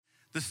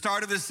the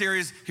start of this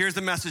series. Here's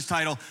the message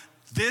title.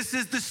 This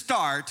is the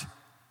start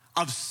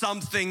of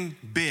something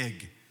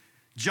big.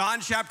 John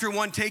chapter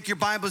 1, take your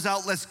Bibles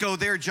out. Let's go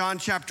there. John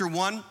chapter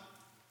 1.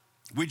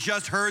 We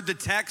just heard the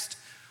text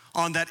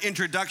on that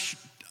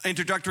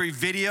introductory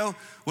video.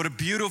 What a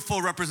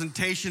beautiful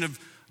representation of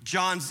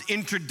John's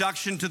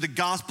introduction to the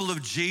gospel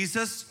of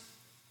Jesus.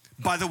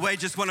 By the way,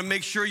 just want to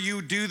make sure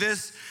you do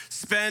this.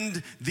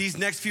 Spend these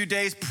next few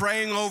days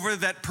praying over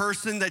that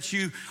person that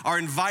you are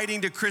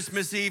inviting to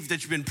Christmas Eve,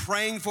 that you've been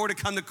praying for to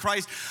come to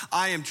Christ.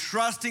 I am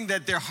trusting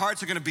that their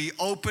hearts are going to be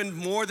opened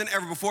more than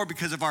ever before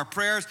because of our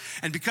prayers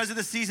and because of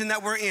the season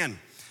that we're in.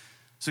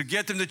 So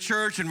get them to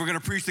church and we're going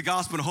to preach the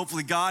gospel and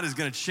hopefully God is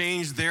going to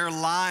change their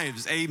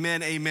lives.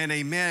 Amen, amen,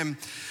 amen.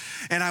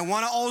 And I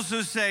want to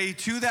also say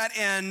to that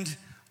end,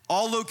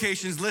 all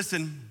locations,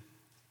 listen,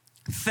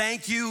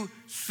 thank you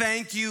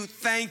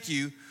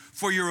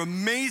for your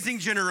amazing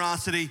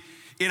generosity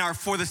in our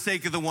For the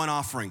Sake of the One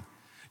offering.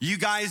 You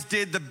guys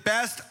did the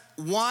best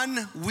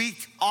 1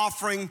 week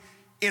offering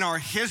in our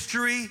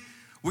history.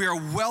 We are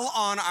well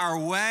on our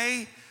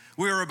way.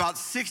 We are about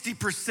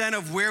 60%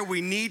 of where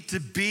we need to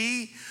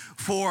be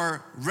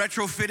for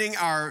retrofitting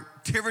our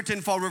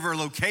Tiverton Fall River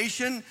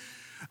location.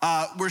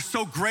 We're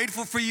so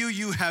grateful for you.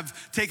 You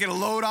have taken a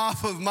load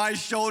off of my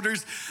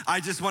shoulders. I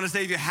just want to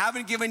say, if you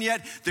haven't given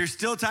yet, there's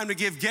still time to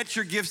give. Get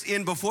your gifts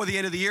in before the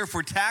end of the year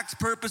for tax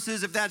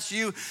purposes, if that's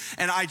you.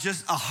 And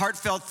a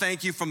heartfelt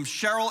thank you from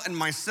Cheryl and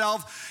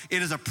myself.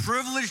 It is a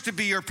privilege to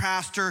be your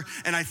pastor,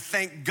 and I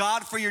thank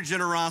God for your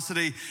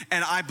generosity,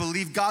 and I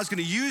believe God's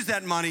going to use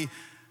that money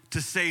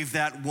to save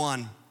that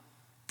one.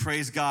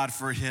 Praise God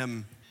for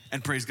him,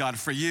 and praise God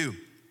for you.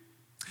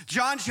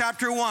 John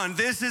chapter 1,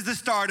 this is the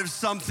start of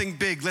something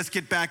big. Let's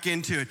get back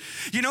into it.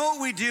 You know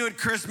what we do at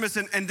Christmas,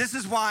 and this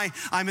is why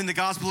I'm in the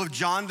Gospel of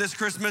John this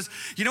Christmas.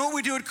 You know what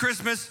we do at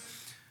Christmas?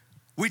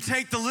 We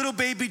take the little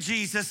baby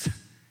Jesus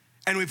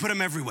and we put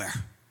him everywhere.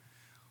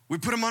 We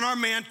put him on our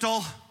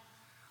mantle.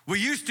 We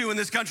used to, in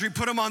this country,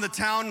 put him on the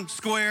town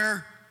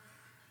square.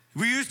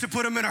 We used to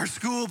put them in our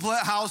school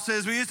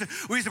houses. We used to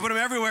put them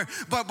everywhere,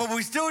 but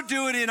we still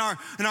do it in our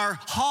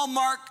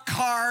Hallmark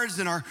cards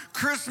and our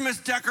Christmas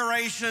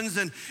decorations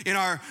and in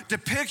our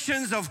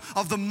depictions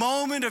of the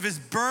moment of his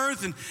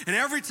birth. And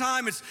every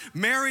time it's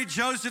Mary,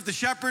 Joseph, the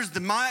shepherds, the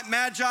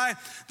Magi,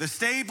 the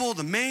stable,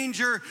 the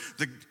manger,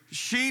 the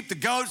sheep, the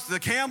goats, the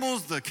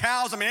camels, the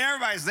cows. I mean,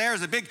 everybody's there.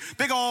 It's a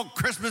big old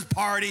Christmas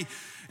party.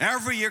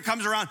 Every year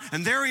comes around,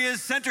 and there he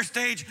is, center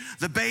stage,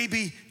 the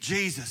baby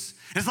Jesus.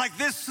 It's like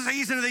this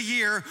season of the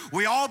year,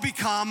 we all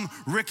become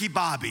Ricky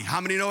Bobby.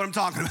 How many know what I'm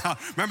talking about?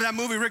 Remember that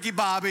movie, Ricky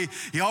Bobby?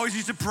 He always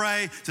used to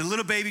pray to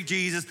little baby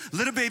Jesus,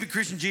 little baby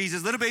Christian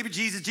Jesus, little baby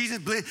Jesus, Jesus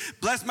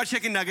bless my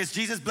chicken nuggets,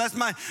 Jesus bless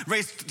my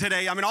race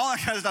today. I mean, all that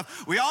kind of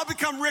stuff. We all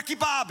become Ricky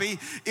Bobby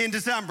in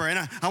December.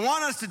 And I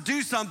want us to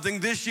do something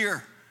this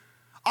year.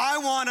 I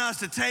want us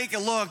to take a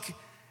look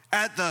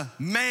at the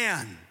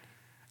man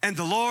and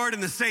the Lord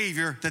and the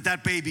Savior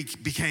that baby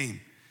became.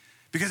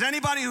 Because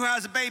anybody who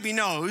has a baby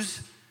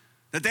knows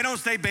that they don't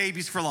stay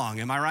babies for long,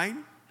 am I right?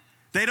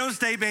 They don't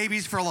stay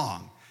babies for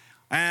long.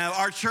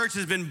 Our church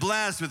has been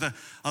blessed with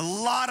a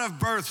lot of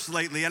births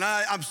lately, and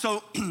I'm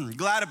so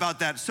glad about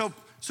that, so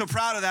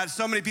proud of that.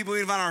 So many people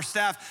even on our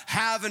staff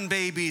having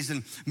babies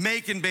and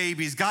making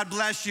babies. God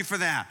bless you for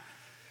that.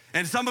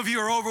 And some of you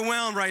are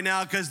overwhelmed right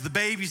now because the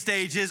baby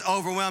stage is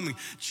overwhelming.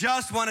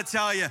 Just want to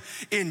tell you,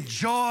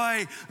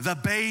 enjoy the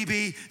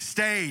baby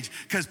stage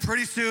because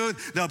pretty soon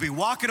they'll be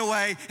walking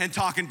away and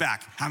talking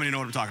back. How many know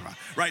what I'm talking about?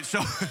 Right,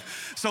 so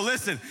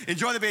listen,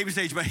 enjoy the baby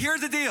stage. But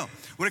here's the deal.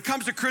 When it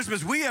comes to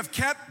Christmas, we have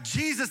kept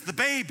Jesus the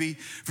baby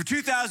for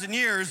 2,000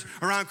 years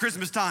around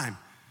Christmas time.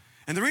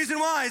 And the reason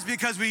why is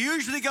because we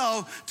usually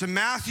go to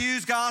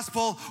Matthew's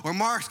gospel or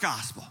Mark's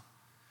gospel.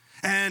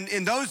 And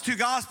in those two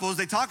gospels,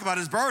 they talk about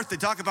his birth. They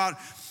talk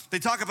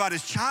about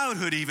his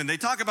childhood even. They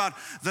talk about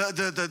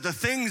the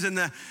things and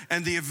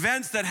the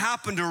events that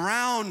happened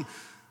around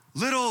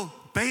little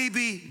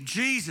baby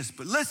Jesus.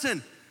 But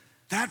listen,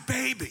 that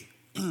baby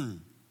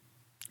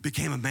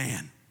became a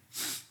man.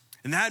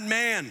 And that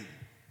man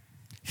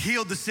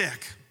healed the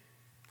sick,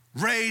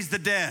 raised the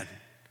dead,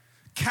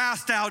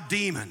 cast out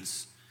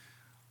demons,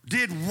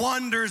 did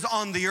wonders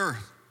on the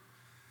earth.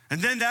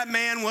 And then that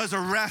man was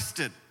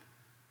arrested,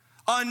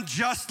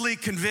 unjustly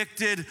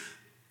convicted,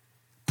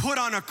 put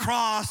on a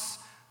cross,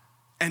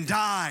 and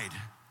died.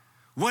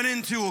 Went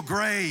into a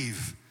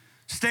grave,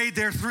 stayed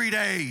there 3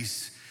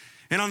 days,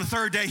 and on the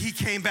third day, he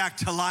came back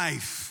to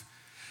life.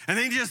 And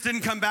then he just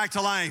didn't come back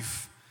to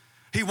life.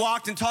 He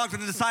walked and talked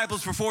with the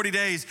disciples for 40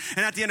 days,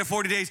 and at the end of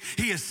 40 days,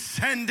 he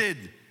ascended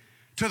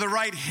to the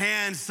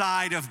right-hand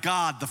side of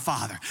God the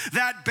Father.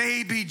 That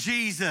baby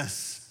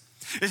Jesus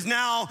is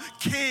now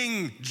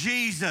King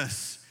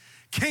Jesus,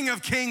 King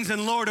of Kings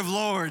and Lord of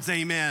Lords,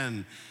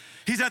 amen.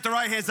 He's at the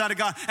right-hand side of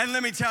God. And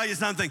let me tell you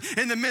something.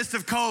 In the midst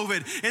of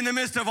COVID, in the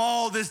midst of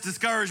all this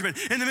discouragement,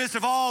 in the midst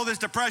of all this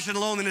depression,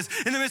 loneliness,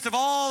 in the midst of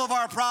all of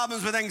our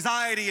problems with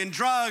anxiety and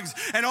drugs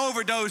and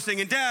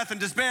overdosing and death and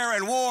despair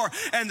and war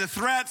and the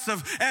threats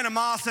of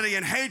animosity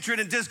and hatred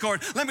and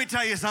discord, let me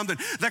tell you something.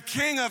 The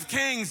King of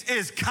Kings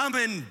is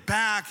coming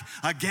back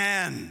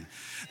again.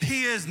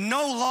 He is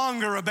no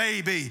longer a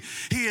baby.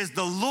 He is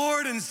the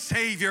Lord and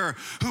Savior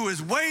who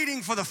is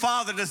waiting for the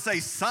Father to say,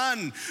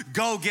 son,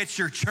 go get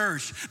your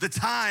church. The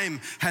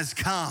time has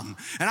come.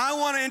 And I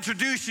want to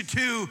introduce you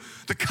to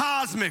the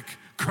cosmic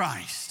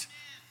Christ.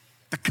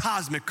 The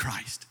cosmic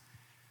Christ.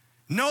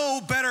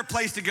 No better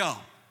place to go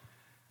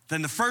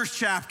than the first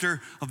chapter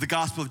of the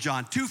Gospel of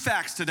John. 2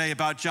 facts today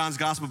about John's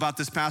Gospel, about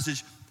this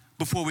passage,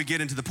 before we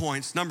get into the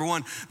points. Number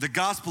one, the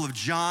Gospel of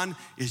John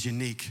is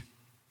unique.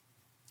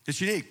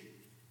 It's unique.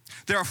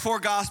 There are 4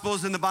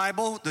 Gospels in the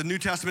Bible. The New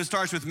Testament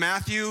starts with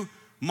Matthew,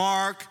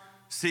 Mark,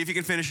 see if you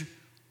can finish,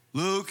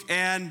 Luke,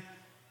 and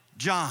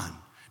John.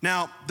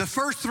 Now, the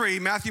first 3,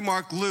 Matthew,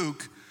 Mark,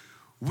 Luke,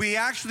 we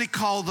actually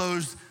call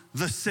those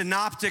the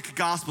synoptic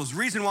Gospels.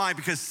 Reason why,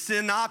 because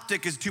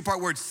synoptic is a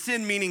 2-part word,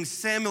 syn meaning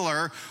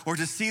similar or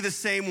to see the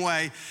same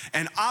way,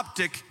 and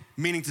optic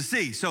meaning to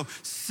see. So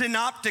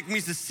synoptic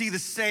means to see the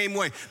same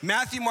way.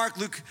 Matthew, Mark,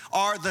 Luke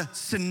are the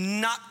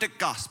synoptic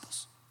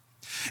Gospels.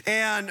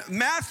 And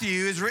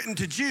Matthew is written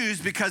to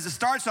Jews because it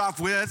starts off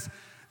with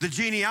the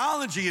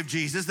genealogy of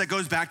Jesus that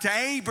goes back to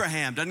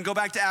Abraham. Doesn't go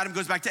back to Adam,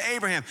 goes back to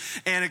Abraham.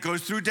 And it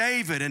goes through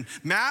David. And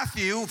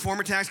Matthew,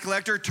 former tax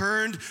collector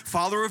turned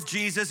follower of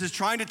Jesus, is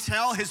trying to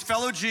tell his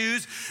fellow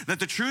Jews that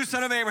the true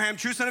son of Abraham,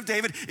 true son of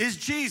David, is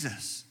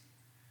Jesus.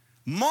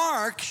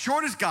 Mark,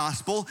 shortest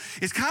gospel,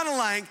 is kind of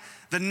like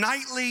the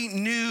nightly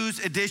news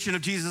edition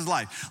of Jesus'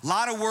 life. A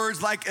lot of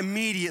words like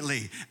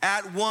immediately,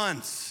 at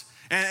once.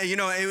 And you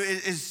know,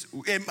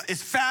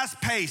 it's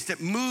fast-paced. It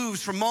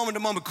moves from moment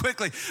to moment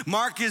quickly.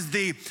 Mark is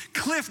the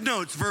Cliff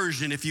Notes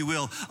version, if you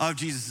will, of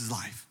Jesus'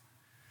 life.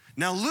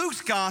 Now,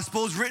 Luke's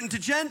gospel is written to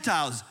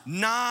Gentiles,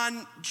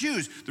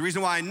 non-Jews. The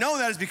reason why I know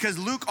that is because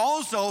Luke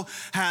also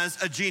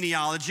has a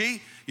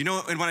genealogy. You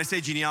know, and when I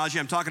say genealogy,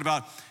 I'm talking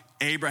about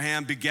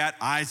Abraham begat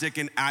Isaac,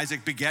 and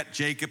Isaac begat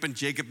Jacob, and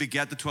Jacob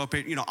begat the 12,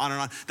 you know, on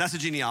and on. That's a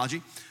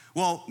genealogy.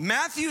 Well,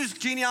 Matthew's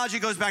genealogy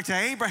goes back to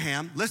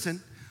Abraham.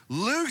 Listen,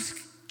 Luke's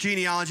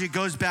genealogy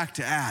goes back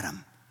to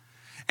Adam.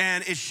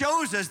 And it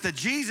shows us that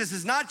Jesus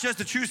is not just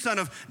the true son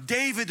of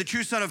David, the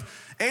true son of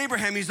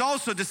Abraham. He's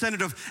also a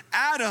descendant of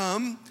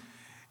Adam.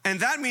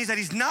 And that means that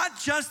he's not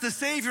just the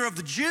Savior of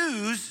the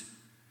Jews,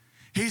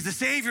 he's the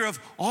Savior of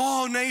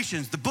all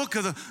nations. The book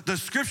of the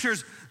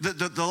scriptures,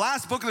 the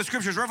last book of the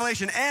scriptures,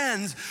 Revelation,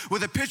 ends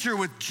with a picture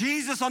with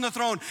Jesus on the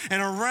throne,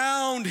 and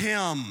around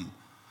him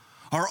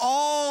are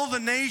all the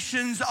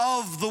nations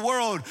of the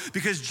world,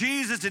 because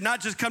Jesus did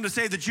not just come to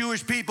save the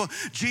Jewish people.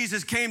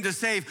 Jesus came to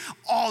save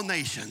all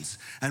nations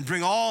and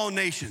bring all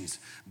nations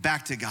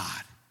back to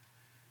God.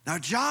 Now,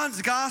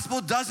 John's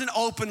gospel doesn't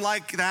open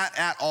like that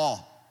at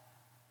all.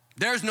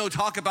 There's no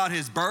talk about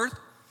his birth.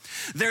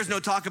 There's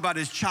no talk about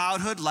his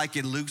childhood like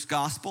in Luke's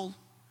gospel.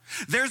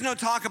 There's no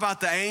talk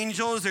about the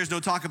angels. There's no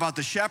talk about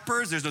the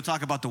shepherds. There's no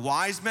talk about the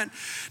wise men.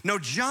 No,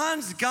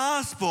 John's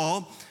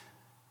gospel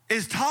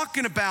is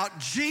talking about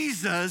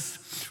Jesus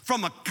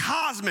from a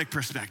cosmic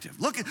perspective.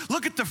 Look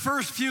at the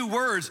first few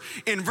words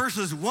in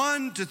verses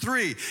 1 to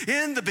 3.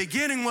 In the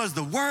beginning was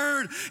the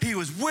Word. He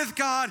was with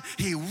God.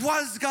 He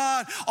was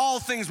God. All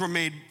things were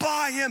made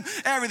by him.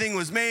 Everything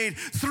was made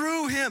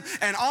through him.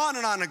 And on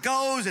it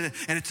goes. And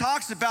it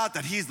talks about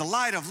that he's the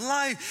light of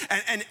life.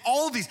 And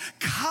all these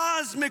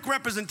cosmic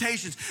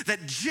representations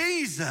that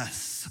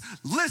Jesus,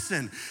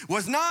 listen,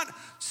 was not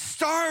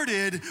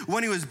started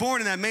when he was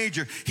born in that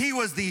manger. He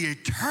was the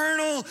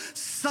eternal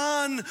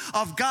Son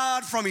of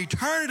God from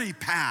eternity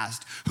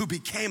past, who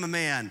became a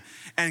man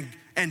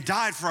and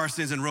died for our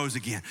sins and rose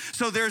again.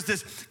 So there's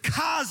this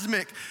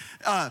cosmic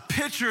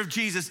picture of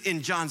Jesus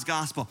in John's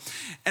gospel.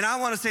 And I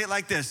want to say it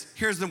like this.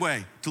 Here's the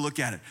way to look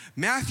at it.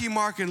 Matthew,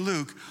 Mark, and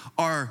Luke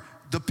are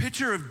the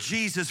picture of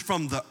Jesus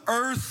from the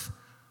earth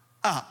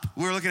up.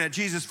 We're looking at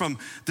Jesus from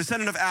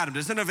descendant of Adam,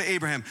 descendant of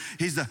Abraham.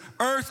 He's the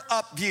earth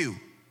up view.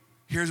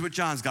 Here's what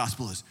John's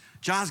gospel is.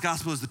 John's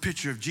gospel is the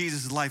picture of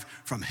Jesus' life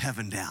from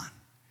heaven down.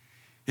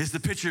 It's the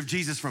picture of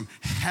Jesus from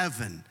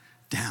heaven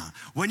down.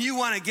 When you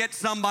want to get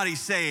somebody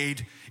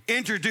saved,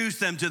 introduce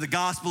them to the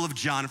Gospel of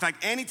John. In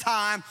fact,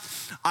 anytime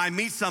I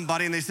meet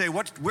somebody and they say,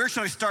 where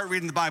should I start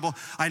reading the Bible?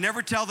 I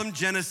never tell them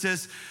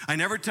Genesis, I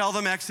never tell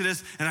them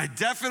Exodus, and I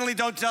definitely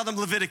don't tell them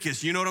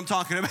Leviticus. You know what I'm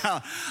talking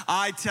about.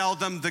 I tell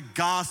them the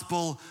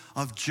Gospel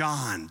of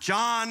John.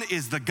 John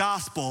is the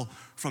gospel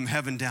from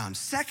heaven down.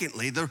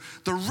 Secondly, the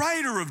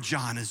writer of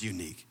John is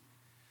unique.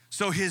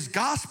 So his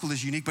gospel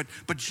is unique,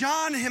 but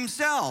John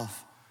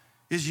himself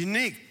is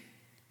unique.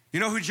 You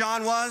know who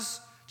John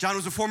was? John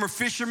was a former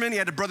fisherman. He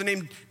had a brother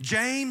named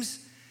James.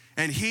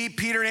 And he,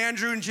 Peter,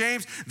 Andrew, and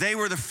James, they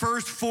were the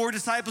first 4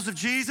 disciples of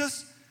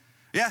Jesus.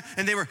 Yeah,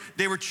 and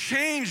they were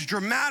changed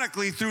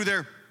dramatically through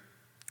their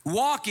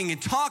walking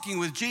and talking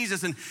with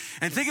Jesus. And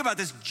think about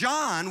this,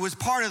 John was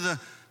part of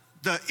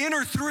the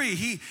inner three.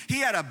 He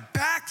had a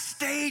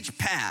backstage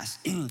pass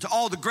to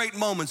all the great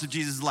moments of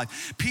Jesus'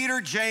 life.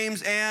 Peter,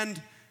 James,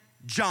 and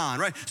John,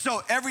 right?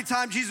 So every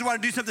time Jesus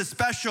wanted to do something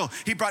special,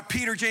 he brought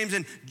Peter, James,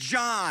 and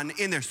John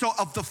in there. So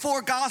of the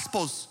four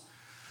Gospels,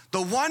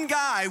 the one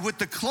guy with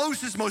the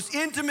closest, most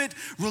intimate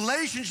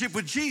relationship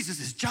with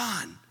Jesus is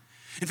John.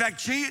 In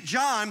fact,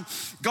 John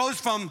goes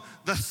from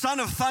the son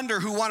of thunder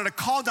who wanted to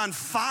call down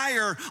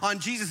fire on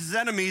Jesus'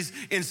 enemies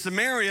in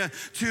Samaria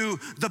to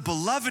the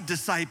beloved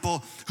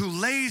disciple who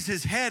lays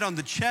his head on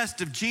the chest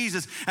of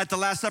Jesus at the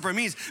Last Supper. It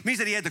means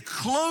that he had the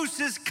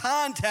closest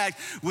contact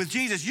with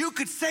Jesus. You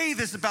could say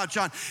this about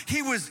John.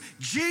 He was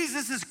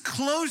Jesus'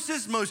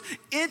 closest, most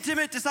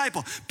intimate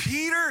disciple.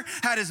 Peter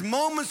had his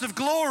moments of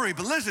glory,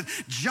 but listen,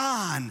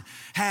 John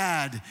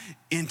had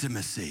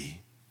intimacy.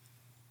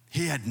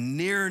 He had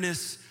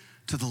nearness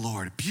to the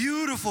Lord.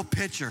 Beautiful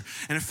picture.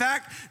 And in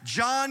fact,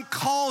 John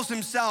calls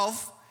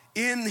himself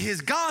in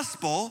his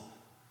gospel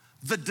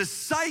the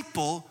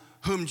disciple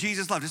whom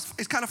Jesus loved.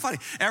 It's kind of funny.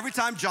 Every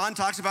time John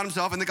talks about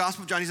himself in the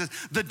Gospel of John, he says,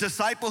 the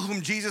disciple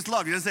whom Jesus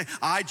loved. He doesn't say,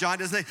 I, John,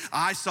 doesn't say,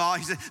 I saw.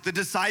 He said, the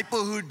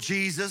disciple who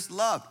Jesus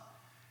loved.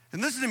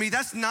 And listen to me,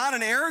 that's not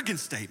an arrogant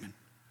statement.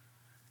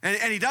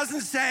 And he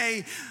doesn't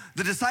say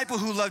the disciple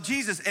who loved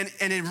Jesus. And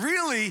it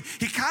really,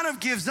 he kind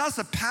of gives us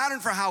a pattern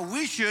for how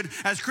we should,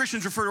 as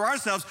Christians, refer to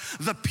ourselves,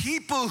 the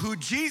people who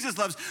Jesus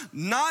loves,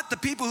 not the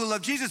people who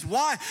love Jesus.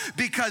 Why?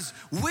 Because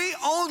we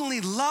only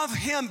love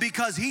him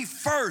because he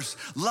first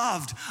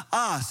loved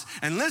us.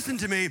 And listen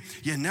to me,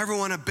 you never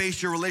want to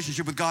base your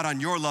relationship with God on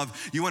your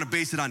love. You want to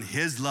base it on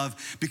his love,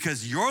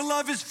 because your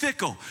love is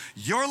fickle.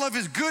 Your love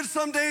is good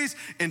some days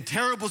and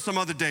terrible some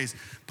other days.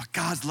 But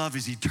God's love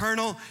is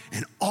eternal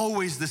and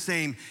always the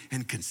same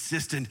and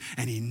consistent,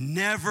 and he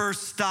never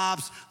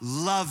stops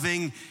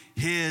loving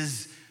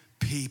his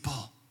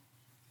people.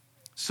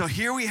 So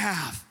here we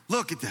have,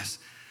 look at this,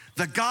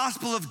 the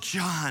Gospel of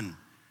John,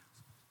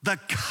 the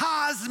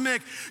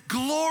cosmic,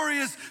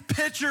 glorious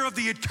picture of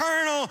the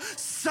eternal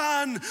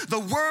Son, the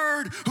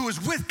Word who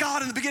was with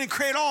God in the beginning,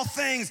 created all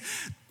things,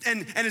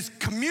 and is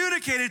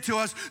communicated to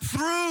us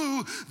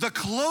through the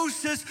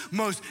closest,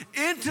 most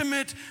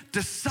intimate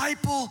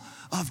disciple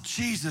of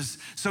Jesus.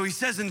 So he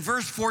says in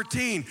verse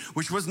 14,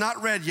 which was not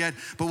read yet,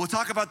 but we'll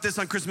talk about this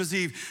on Christmas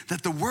Eve,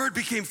 that the Word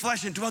became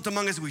flesh and dwelt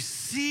among us. We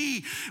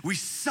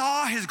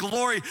saw his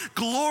glory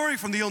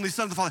from the only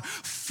Son of the Father,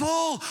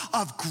 full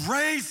of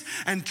grace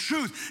and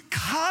truth,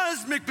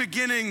 cosmic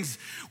beginnings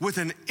with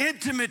an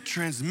intimate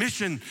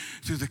transmission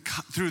through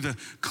the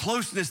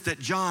closeness that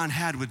John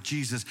had with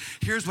Jesus.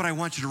 Here's what I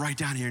want you to write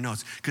down in your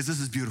notes, because this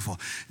is beautiful.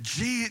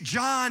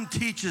 John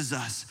teaches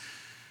us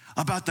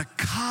about the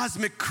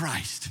cosmic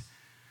Christ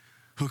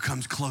who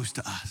comes close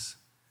to us.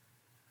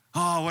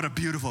 Oh, what a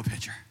beautiful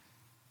picture.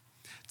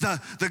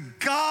 The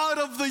God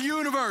of the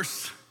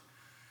universe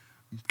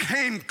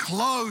came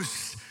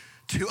close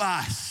to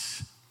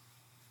us.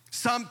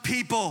 Some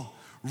people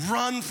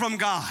run from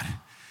God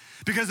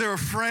because they're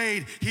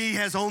afraid he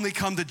has only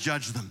come to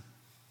judge them.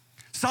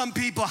 Some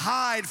people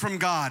hide from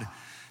God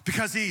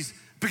because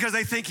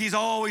they think he's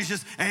always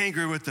just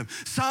angry with them.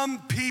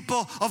 Some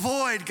people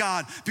avoid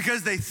God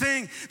because they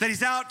think that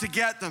he's out to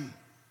get them.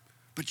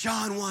 But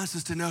John wants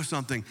us to know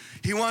something.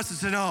 He wants us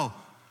to know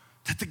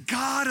that the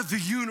God of the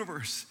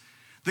universe,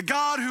 the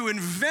God who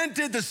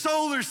invented the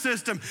solar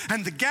system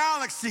and the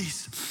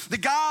galaxies, the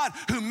God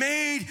who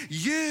made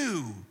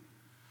you,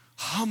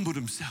 humbled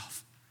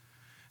himself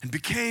and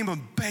became a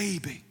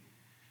baby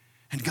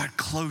and got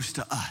close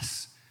to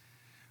us.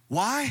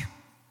 Why?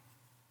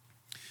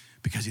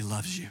 Because he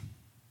loves you.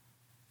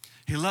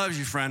 He loves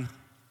you, friend.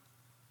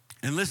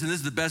 And listen, this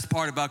is the best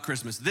part about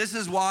Christmas. This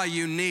is why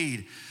you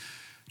need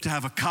to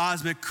have a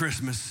cosmic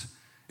Christmas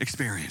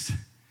experience.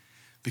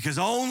 Because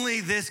only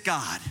this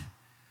God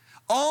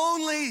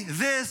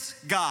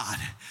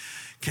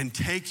can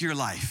take your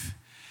life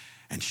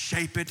and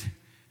shape it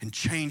and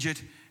change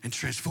it and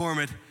transform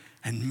it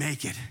and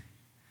make it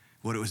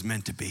what it was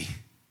meant to be.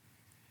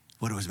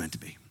 What it was meant to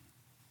be.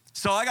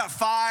 So I got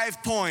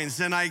 5 points,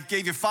 and I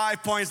gave you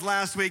 5 points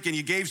last week, and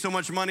you gave so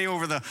much money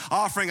over the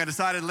offering, I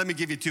decided, let me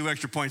give you 2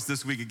 extra points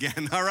this week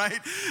again, all right?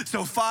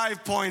 So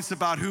 5 points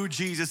about who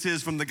Jesus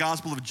is from the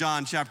Gospel of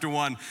John, chapter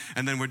 1,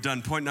 and then we're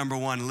done. Point number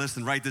 1,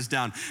 listen, write this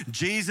down.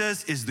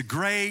 Jesus is the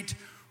great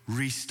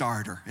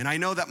restarter. And I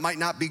know that might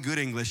not be good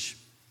English,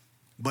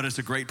 but it's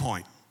a great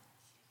point.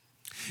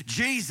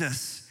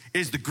 Jesus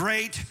is the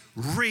great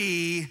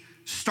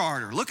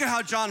restarter. Look at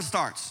how John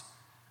starts.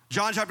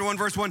 John chapter 1,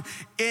 verse 1,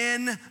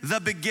 in the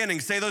beginning.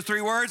 Say those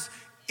 3 words,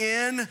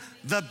 in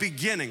the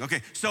beginning.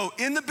 Okay, so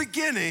in the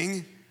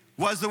beginning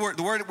was the word.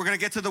 We're gonna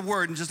get to the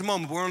word in just a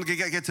moment, but we're only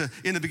gonna get to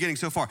in the beginning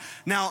so far.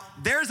 Now,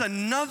 there's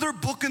another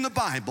book in the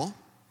Bible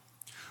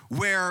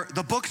where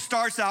the book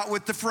starts out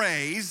with the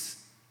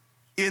phrase,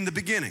 in the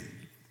beginning.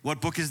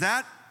 What book is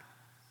that?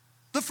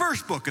 The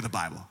first book of the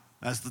Bible.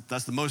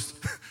 That's the most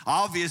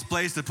obvious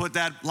place to put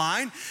that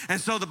line. And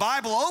so the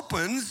Bible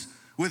opens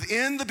with,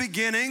 in the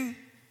beginning,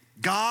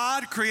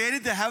 God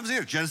created the heavens and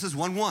the earth, Genesis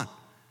 1:1.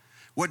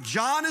 What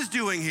John is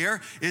doing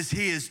here is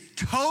he is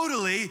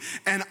totally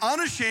and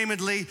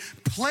unashamedly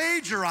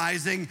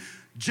plagiarizing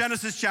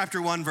Genesis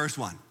chapter 1, verse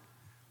 1.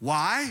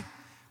 Why?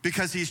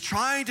 Because he's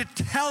trying to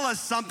tell us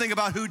something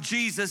about who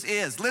Jesus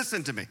is.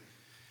 Listen to me.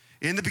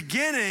 In the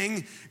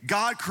beginning,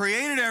 God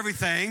created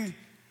everything.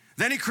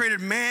 Then he created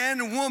man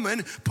and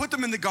woman, put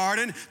them in the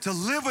garden to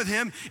live with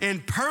him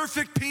in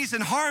perfect peace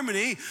and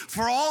harmony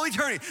for all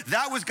eternity.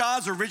 That was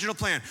God's original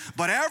plan.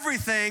 But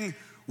everything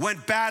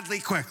went badly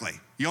quickly.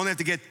 You only have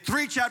to get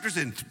 3 chapters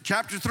in.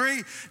 Chapter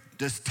 3,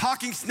 this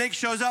talking snake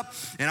shows up,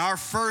 and our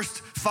first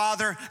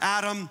father,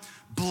 Adam,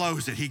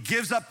 blows it. He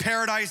gives up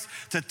paradise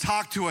to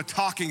talk to a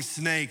talking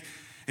snake,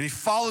 and he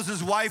follows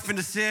his wife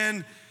into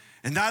sin.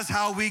 And that's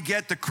how we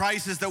get the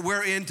crisis that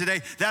we're in today.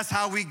 That's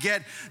how we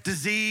get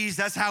disease.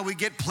 That's how we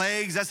get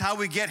plagues. That's how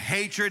we get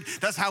hatred.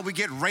 That's how we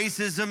get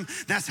racism.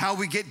 That's how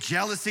we get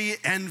jealousy,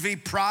 envy,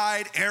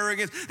 pride,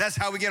 arrogance. That's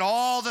how we get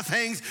all the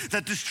things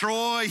that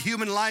destroy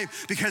human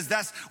life, because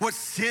that's what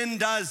sin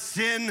does.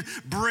 Sin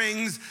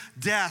brings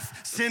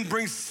death. Sin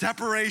brings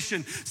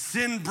separation.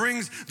 Sin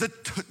brings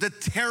the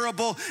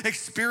terrible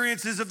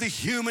experiences of the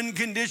human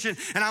condition.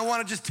 And I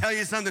want to just tell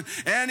you something.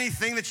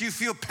 Anything that you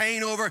feel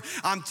pain over,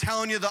 I'm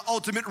telling you, the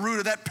ultimate root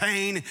of that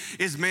pain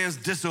is man's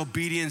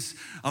disobedience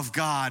of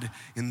God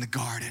in the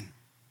garden.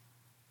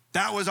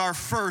 That was our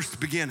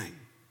first beginning.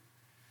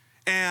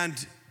 And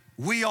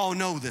we all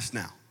know this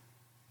now.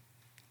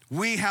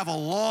 We have a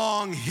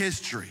long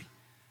history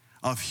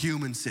of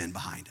human sin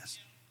behind us.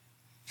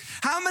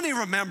 How many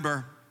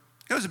remember,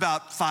 it was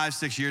about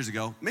 5-6 years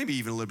ago, maybe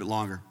even a little bit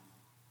longer,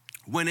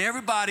 when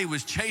everybody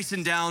was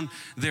chasing down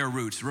their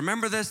roots?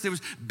 Remember this? There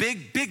was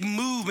big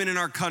movement in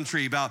our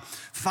country about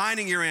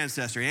finding your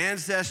ancestry.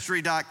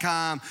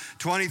 Ancestry.com,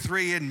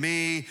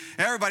 23andMe.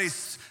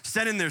 Everybody's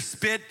sending their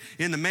spit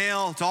in the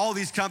mail to all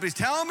these companies.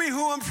 Tell me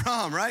who I'm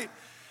from, right?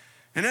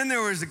 And then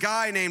there was a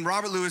guy named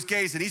Robert Louis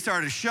Gates, and he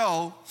started a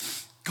show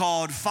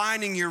called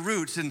Finding Your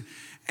Roots.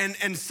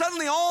 And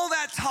suddenly all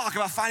that talk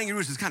about finding your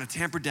roots is kind of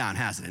tampered down,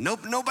 hasn't it?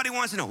 Nobody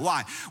wants to know.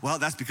 Why? Well,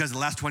 that's because of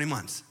the last 20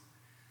 months.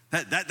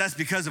 That's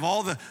because of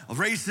all the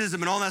racism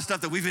and all that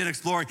stuff that we've been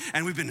exploring,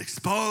 and we've been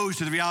exposed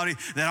to the reality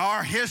that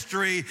our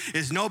history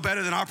is no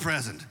better than our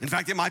present. In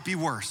fact, it might be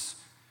worse.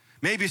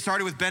 Maybe it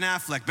started with Ben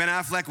Affleck. Ben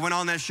Affleck went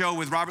on that show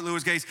with Robert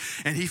Louis Gates,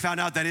 and he found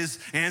out that his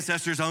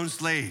ancestors owned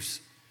slaves.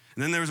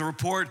 And then there was a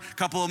report a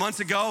couple of months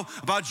ago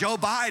about Joe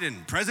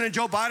Biden. President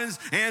Joe Biden's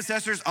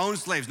ancestors owned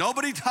slaves.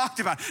 Nobody talked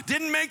about it.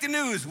 Didn't make the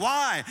news.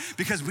 Why?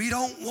 Because we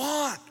don't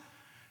want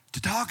to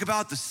talk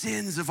about the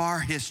sins of our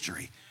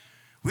history.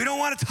 We don't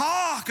want to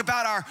talk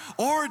about our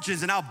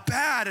origins and how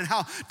bad and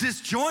how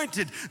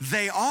disjointed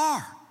they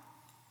are.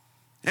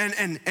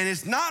 And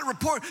it's not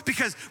reported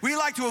because we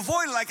like to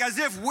avoid it like as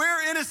if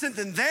we're innocent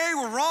and they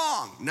were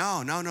wrong.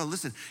 No,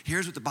 listen,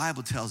 here's what the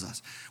Bible tells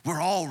us.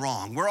 We're all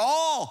wrong. We're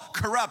all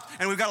corrupt,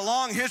 and we've got a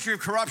long history of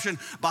corruption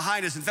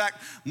behind us. In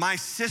fact, my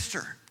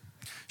sister,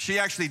 she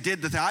actually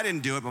did the thing. I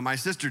didn't do it, but my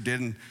sister did.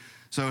 And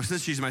so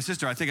since she's my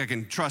sister, I think I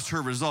can trust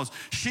her results.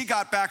 She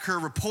got back her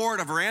report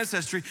of her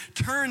ancestry.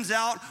 Turns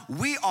out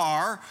we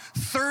are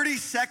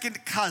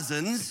 32nd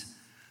cousins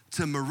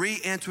to Marie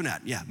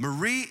Antoinette. Yeah,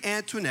 Marie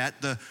Antoinette,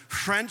 the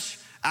French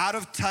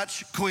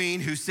out-of-touch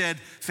queen who said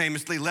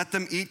famously, "Let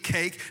them eat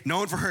cake,"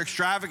 known for her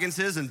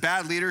extravagances and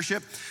bad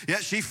leadership. Yeah,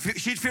 she'd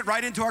fit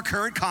right into our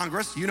current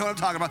Congress. You know what I'm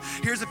talking about.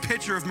 Here's a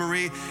picture of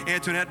Marie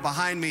Antoinette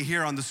behind me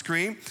here on the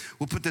screen.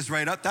 We'll put this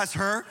right up. That's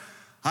her.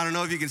 I don't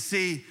know if you can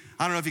see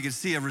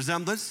a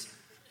resemblance.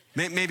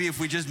 Maybe if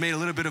we just made a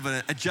little bit of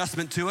an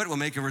adjustment to it, we'll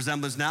make a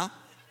resemblance now.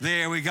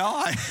 There we go.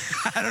 I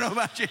don't know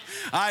about you.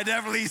 I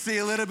definitely see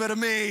a little bit of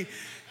me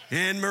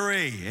in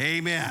Marie.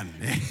 Amen.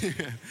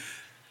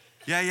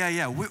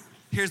 Yeah.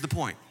 Here's the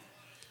point.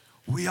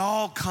 We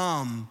all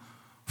come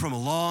from a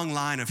long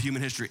line of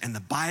human history, and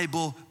the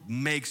Bible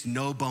makes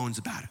no bones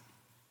about it.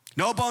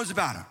 No bones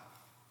about it.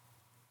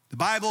 The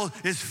Bible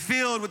is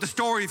filled with the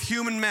story of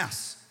human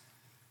mess.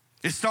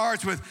 It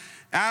starts with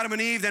Adam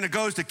and Eve, then it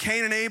goes to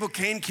Cain and Abel.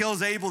 Cain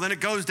kills Abel. Then it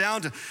goes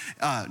down to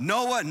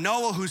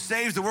Noah who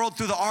saves the world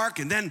through the ark,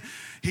 and then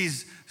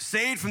he's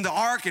saved from the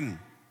ark, and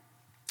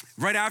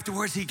right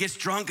afterwards he gets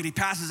drunk and he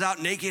passes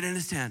out naked in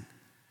his tent.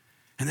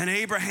 And then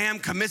Abraham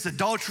commits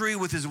adultery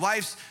with his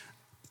wife's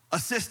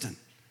assistant.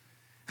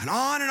 And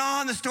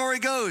on the story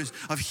goes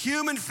of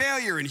human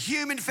failure and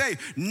human failure.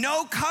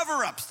 No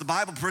cover-ups, the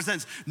Bible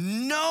presents.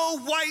 No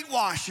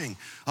whitewashing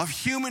of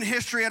human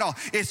history at all.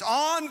 It's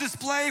on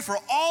display for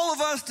all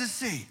of us to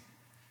see.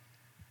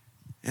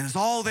 And it's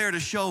all there to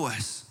show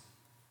us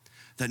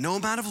that no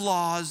amount of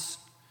laws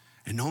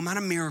and no amount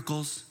of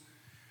miracles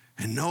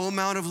and no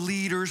amount of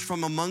leaders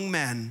from among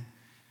men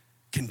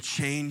can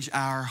change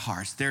our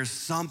hearts. There's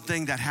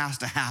something that has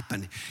to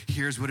happen.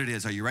 Here's what it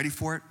is. Are you ready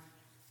for it?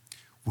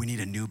 We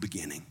need a new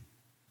beginning.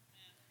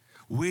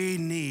 We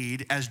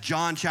need, as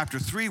John chapter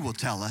 3 will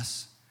tell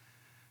us,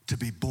 to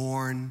be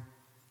born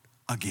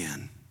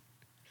again.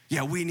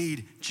 Yeah, we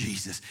need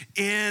Jesus.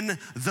 In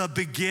the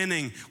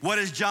beginning, what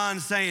is John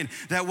saying?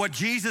 That what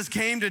Jesus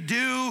came to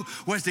do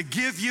was to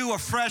give you a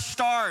fresh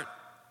start.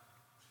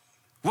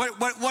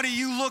 What are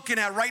you looking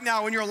at right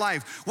now in your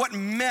life? What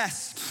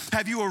mess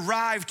have you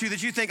arrived to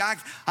that you think,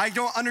 I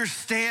don't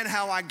understand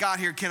how I got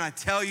here? Can I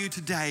tell you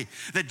today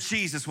that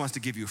Jesus wants to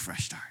give you a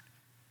fresh start?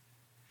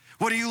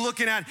 What are you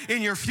looking at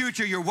in your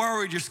future? You're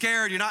worried, you're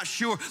scared, you're not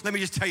sure. Let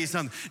me just tell you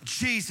something.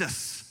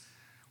 Jesus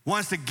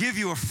wants to give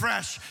you a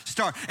fresh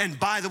start. And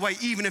by the way,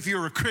 even if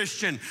you're a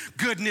Christian,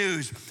 good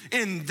news,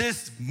 in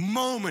this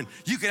moment,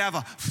 you could have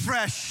a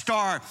fresh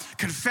start.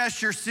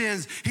 Confess your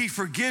sins, he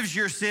forgives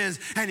your sins,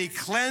 and he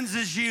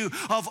cleanses you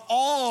of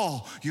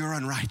all your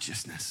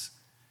unrighteousness.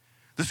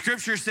 The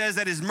scripture says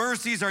that his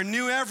mercies are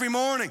new every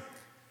morning.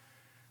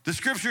 The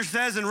scripture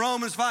says in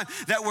Romans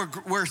 5 that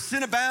where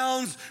sin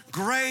abounds,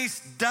 grace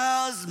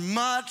does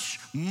much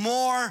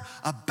more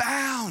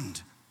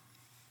abound.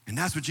 And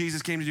that's what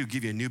Jesus came to do,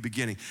 give you a new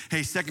beginning.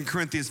 Hey, 2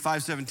 Corinthians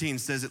 5:17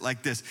 says it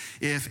like this.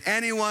 If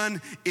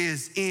anyone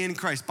is in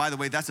Christ, by the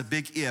way, that's a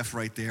big if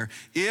right there.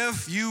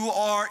 If you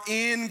are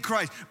in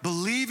Christ,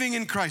 believing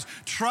in Christ,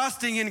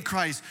 trusting in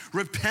Christ,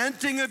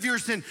 repenting of your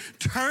sin,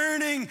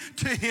 turning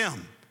to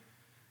him,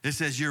 it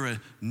says you're a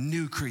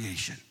new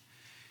creation.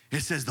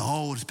 It says the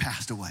old has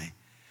passed away.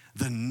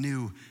 The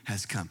new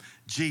has come.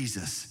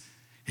 Jesus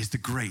is the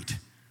great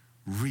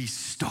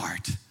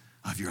restart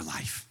of your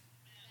life.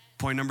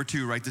 Point number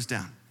 2, write this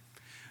down.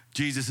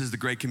 Jesus is the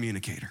great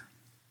communicator.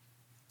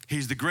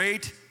 He's the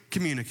great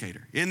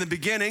communicator. In the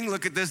beginning,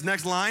 look at this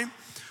next line,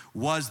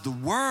 was the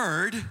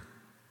Word,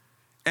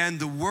 and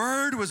the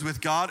Word was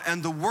with God,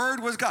 and the Word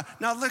was God.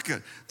 Now look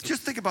at,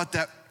 just think about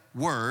that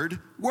word.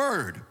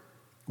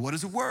 What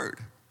is a word?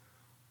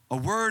 A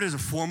word is a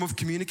form of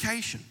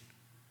communication.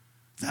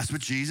 That's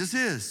what Jesus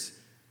is.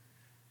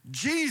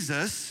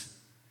 Jesus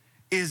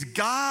is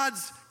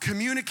God's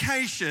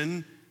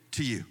communication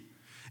to you.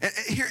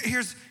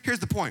 Here's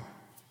the point.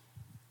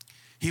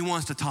 He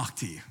wants to talk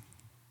to you.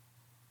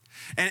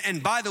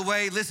 And by the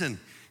way,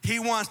 listen, he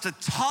wants to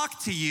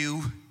talk to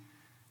you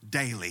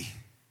daily.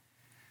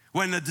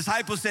 When the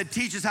disciples said,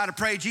 teach us how to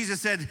pray,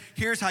 Jesus said,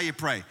 here's how you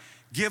pray.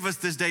 Give us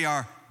this day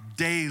our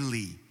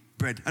daily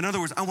bread. In other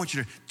words, I want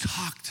you to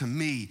talk to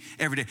me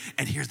every day.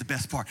 And here's the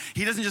best part.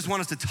 He doesn't just want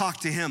us to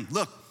talk to him.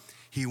 Look,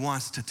 he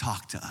wants to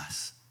talk to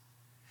us.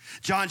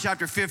 John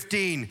chapter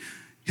 15,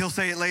 he'll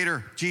say it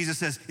later. Jesus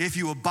says, if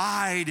you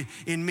abide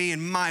in me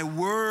and my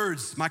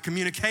words, my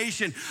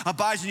communication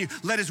abides in you,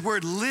 let his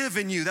word live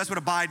in you. That's what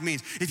abide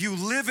means. If you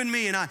live in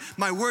me and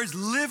my words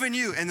live in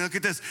you, and look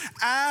at this,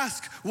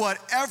 ask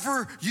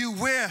whatever you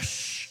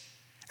wish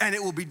and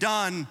it will be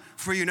done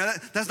for you. Now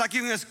that's not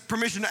giving us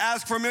permission to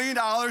ask for $1 million.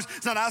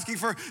 It's not asking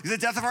for the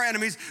death of our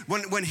enemies.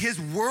 When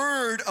his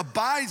word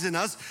abides in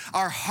us,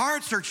 our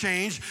hearts are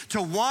changed to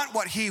want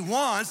what he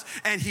wants,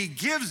 and he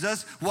gives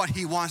us what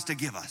he wants to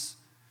give us.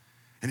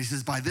 And he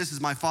says, by this is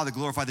my Father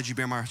glorified that you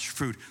bear much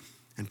fruit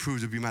and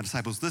prove to be my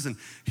disciples. Listen,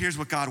 here's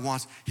what God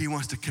wants. He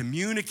wants to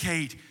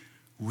communicate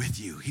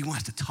with you. He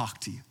wants to talk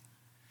to you.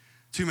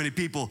 Too many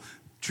people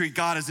treat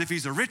God as if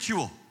he's a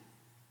ritual.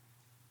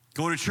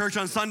 Go to church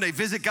on Sunday,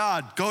 visit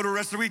God, go to the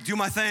rest of the week, do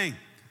my thing.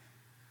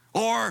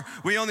 Or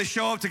we only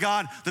show up to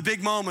God the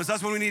big moments.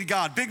 That's when we need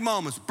God. Big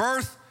moments,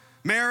 birth,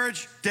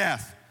 marriage,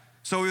 death.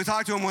 So we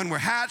talk to him when we're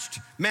hatched,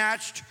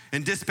 matched,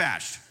 and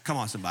dispatched. Come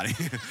on, somebody.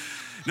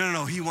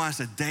 No, he wants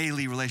a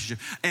daily relationship.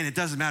 And it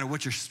doesn't matter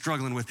what you're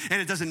struggling with. And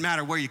it doesn't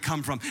matter where you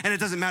come from. And it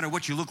doesn't matter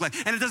what you look like.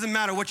 And it doesn't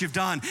matter what you've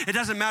done. It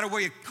doesn't matter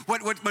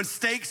what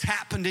mistakes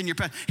happened in your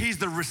past. He's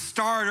the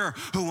restarter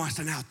who wants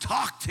to now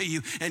talk to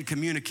you and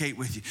communicate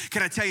with you.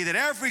 Can I tell you that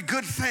every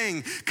good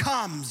thing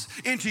comes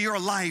into your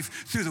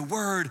life through the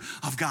word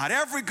of God?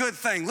 Every good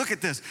thing. Look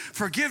at this.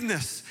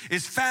 Forgiveness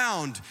is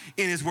found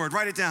in his word.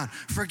 Write it down.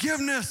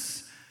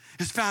 Forgiveness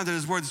is found in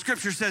his word. The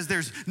scripture says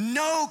there's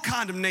no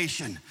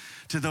condemnation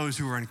to those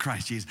who are in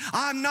Christ Jesus.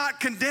 I'm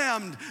not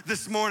condemned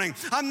this morning.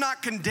 I'm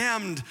not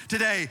condemned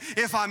today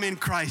if I'm in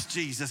Christ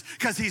Jesus,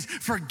 because he's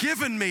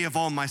forgiven me of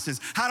all my sins.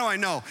 How do I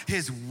know?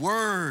 His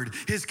word,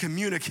 his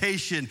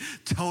communication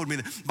told me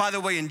that. By the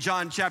way, in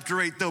John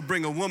chapter 8, they'll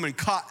bring a woman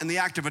caught in the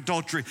act of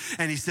adultery,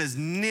 and he says,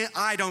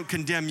 I don't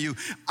condemn you.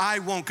 I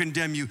won't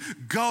condemn you.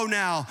 Go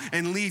now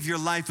and leave your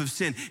life of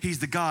sin. He's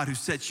the God who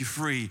sets you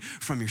free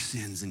from your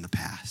sins in the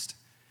past.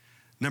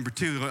 Number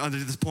 2, under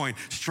this point,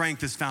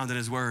 strength is found in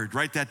his word.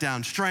 Write that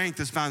down. Strength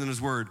is found in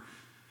his word.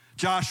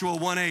 Joshua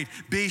 1:8,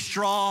 be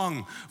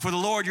strong, for the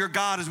Lord your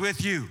God is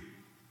with you.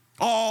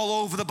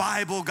 All over the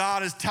Bible,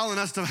 God is telling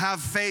us to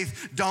have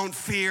faith, don't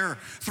fear.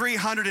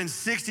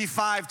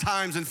 365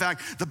 times, in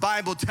fact, the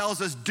Bible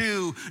tells us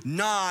do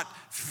not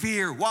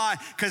fear. Why?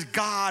 Because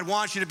God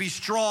wants you to be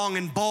strong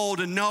and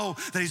bold and know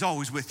that he's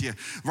always with you.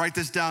 Write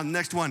this down.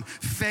 Next one,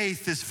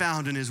 faith is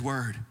found in his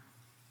word.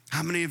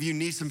 How many of you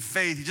need some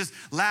faith? You're just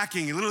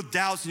lacking, little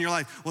doubts in your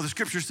life. Well, the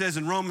scripture says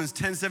in Romans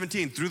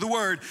 10:17, through the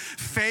word,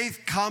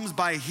 faith comes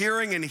by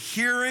hearing, and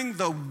hearing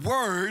the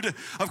word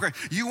of Christ.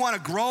 You want to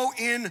grow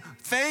in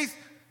faith?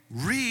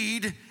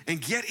 read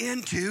and get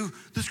into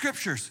the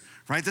scriptures.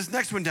 Write this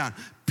next one down.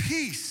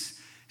 Peace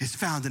is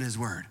found in his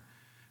word.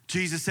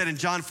 Jesus said in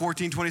John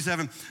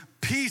 14:27,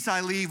 peace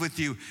I leave with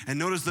you. And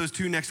notice those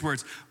two next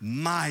words,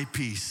 my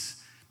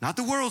peace. Not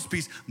the world's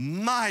peace,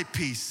 my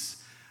peace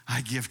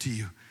I give to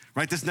you.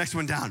 Write this next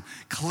one down.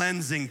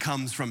 Cleansing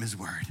comes from his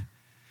word.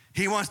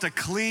 He wants to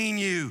clean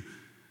you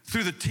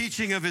through the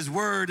teaching of his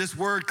word. This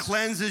word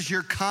cleanses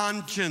your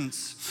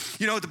conscience.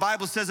 You know what the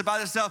Bible says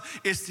about itself?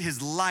 It's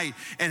his light.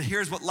 And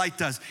here's what light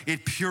does.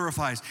 It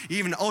purifies.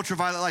 Even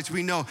ultraviolet lights,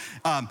 we know,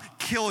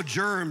 kill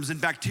germs and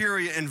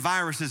bacteria and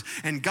viruses.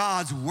 And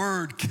God's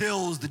word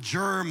kills the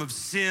germ of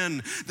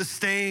sin, the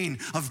stain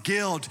of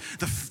guilt,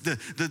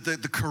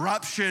 the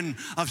corruption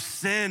of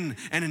sin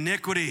and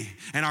iniquity.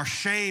 And our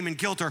shame and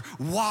guilt are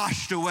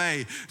washed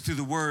away through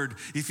the word.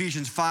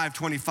 Ephesians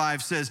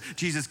 5:25 says,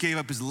 Jesus gave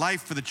up his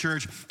life for the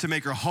church to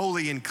make her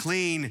holy and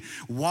clean,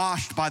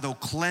 washed by the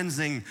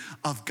cleansing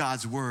of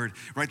God's word.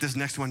 Write this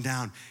next one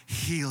down.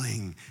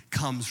 Healing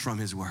comes from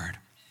his word.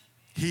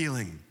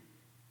 Healing.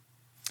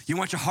 You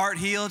want your heart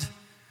healed?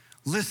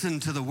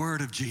 Listen to the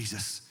word of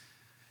Jesus.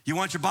 You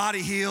want your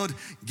body healed?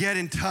 Get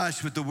in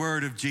touch with the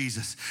word of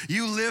Jesus.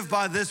 You live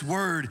by this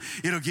word,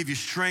 it'll give you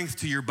strength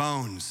to your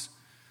bones.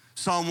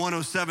 Psalm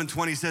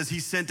 107:20 says he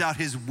sent out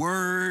his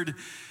word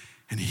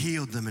and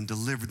healed them and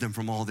delivered them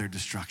from all their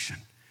destruction.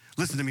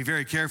 Listen to me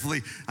very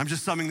carefully. I'm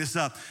just summing this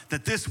up,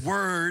 that this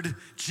word,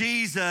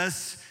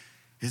 Jesus,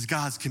 is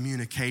God's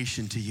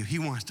communication to you. He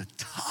wants to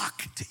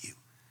talk to you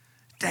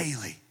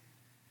daily.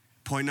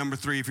 Point number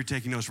 3, if you're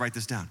taking notes, write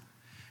this down.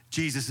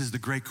 Jesus is the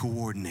great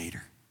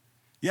coordinator.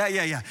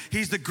 Yeah.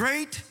 He's the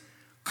great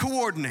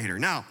coordinator.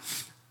 Now,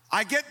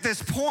 I get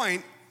this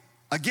point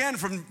again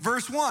from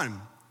verse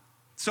 1.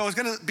 So it's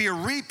gonna be a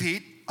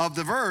repeat of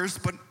the verse,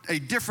 but a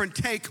different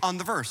take on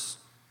the verse.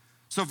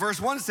 So verse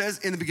 1 says,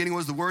 in the beginning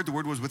was the Word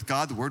was with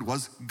God, the Word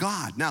was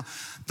God. Now,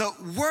 the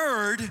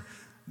word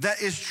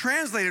that is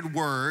translated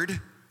word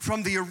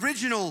from the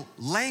original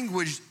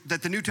language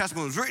that the New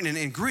Testament was written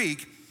in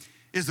Greek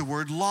is the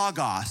word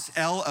logos,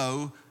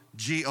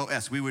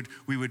 L-O-G-O-S. We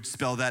would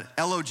spell that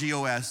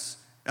L-O-G-O-S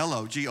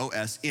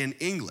in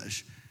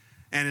English.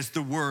 And it's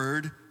the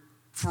word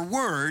for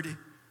word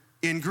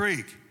in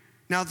Greek.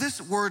 Now,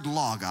 this word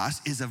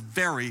logos is a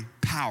very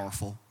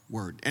powerful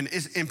word. And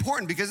it's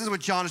important because this is what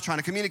John is trying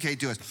to communicate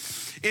to us.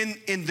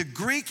 In the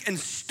Greek and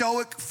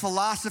Stoic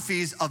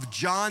philosophies of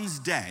John's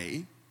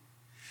day,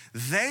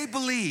 they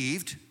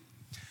believed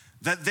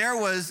that there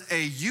was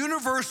a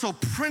universal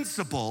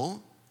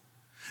principle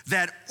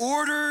that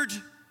ordered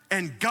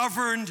and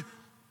governed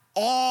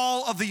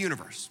all of the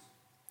universe.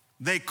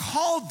 They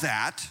called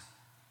that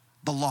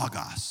the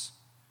Logos.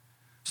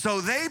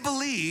 So they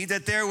believed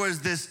that there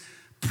was this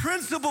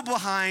principle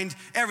behind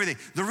everything.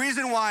 The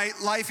reason why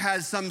life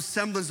has some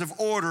semblance of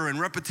order and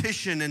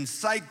repetition and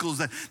cycles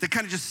that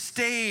kind of just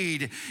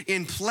stayed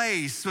in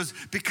place was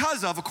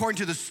because of, according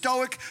to the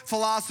Stoic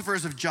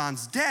philosophers of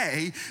John's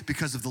day,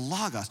 because of the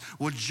Logos.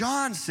 Well,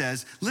 John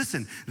says,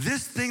 listen,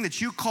 this thing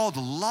that you call the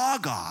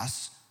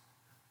Logos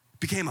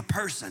became a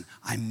person.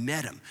 I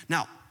met him.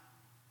 Now,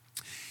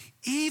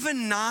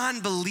 even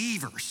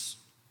non-believers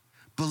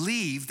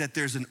believe that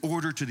there's an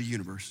order to the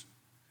universe.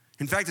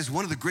 In fact, it's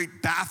one of the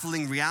great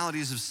baffling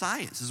realities of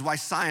science. This is why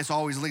science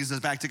always leads us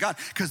back to God,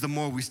 because the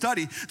more we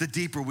study, the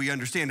deeper we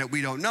understand that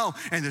we don't know,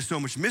 and there's so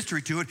much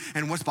mystery to it,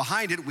 and what's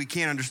behind it we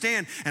can't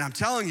understand. And I'm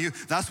telling you,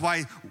 that's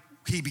why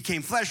he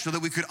became flesh, so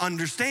that we could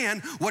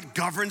understand what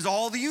governs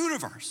all the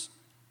universe.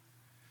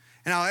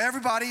 And now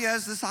everybody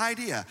has this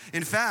idea.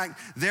 In fact,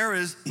 there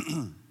is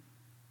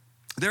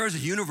a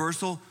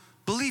universal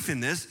belief in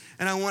this,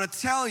 and I want to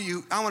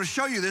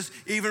show you this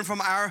even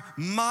from our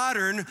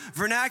modern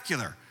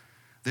vernacular.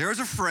 There is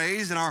a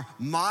phrase in our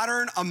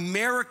modern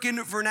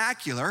American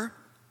vernacular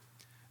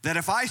that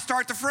if I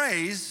start the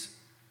phrase,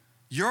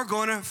 you're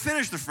going to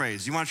finish the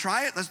phrase. You want to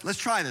try it? Let's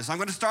try this. I'm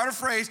going to start a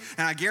phrase,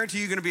 and I guarantee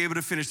you're going to be able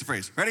to finish the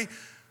phrase. Ready?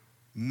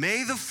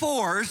 May the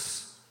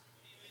force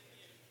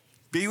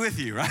be with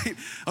you, right?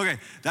 Okay,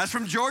 that's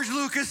from George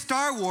Lucas,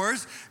 Star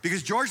Wars,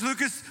 because George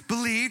Lucas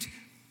believed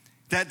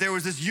that there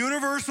was this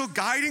universal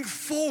guiding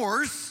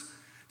force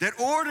that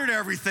ordered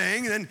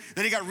everything. And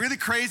then he got really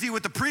crazy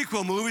with the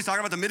prequel movies, talking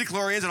about the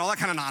midichlorians and all that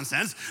kind of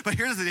nonsense. But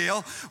here's the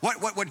deal.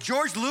 What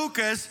George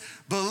Lucas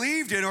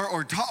believed in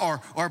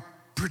or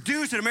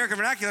produced in American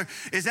vernacular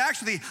is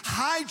actually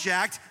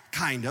hijacked,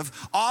 kind of,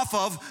 off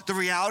of the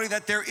reality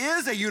that there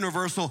is a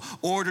universal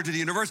order to the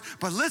universe.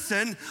 But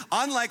listen,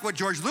 unlike what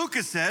George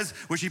Lucas says,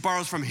 which he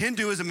borrows from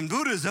Hinduism and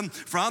Buddhism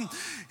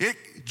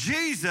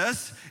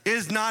Jesus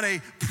is not a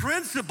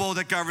principle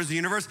that governs the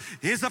universe.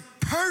 He's a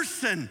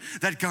person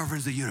that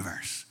governs the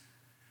universe.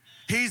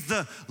 He's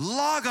the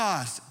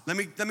Logos.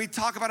 Let me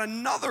talk about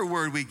another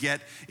word we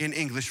get in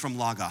English from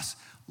Logos.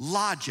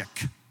 Logic.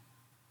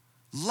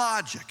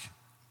 Logic.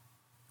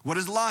 What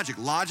is logic?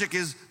 Logic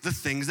is the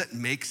things that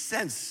make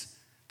sense,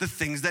 the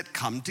things that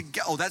come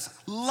together. Oh, that's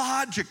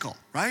logical,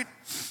 right?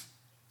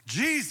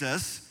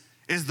 Jesus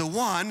is the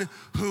one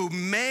who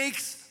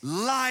makes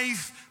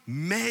life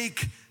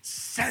make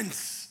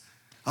sense.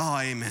 Oh,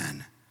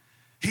 amen.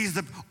 He's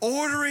the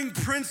ordering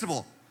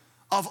principle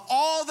of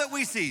all that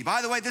we see.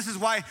 By the way, this is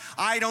why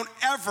I don't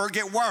ever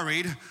get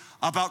worried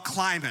about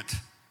climate.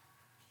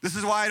 This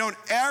is why I don't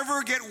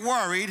ever get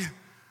worried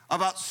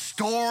about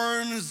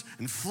storms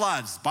and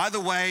floods. By the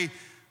way,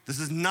 this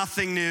is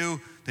nothing new.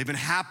 They've been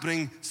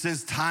happening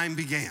since time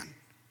began.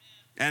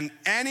 And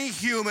any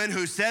human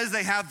who says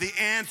they have the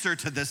answer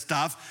to this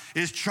stuff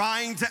is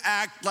trying to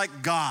act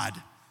like God.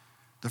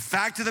 The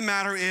fact of the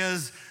matter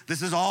is,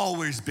 this has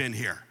always been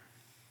here.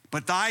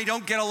 But I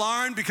don't get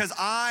alarmed because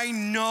I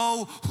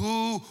know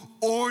who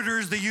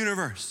orders the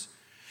universe.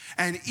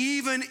 And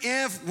even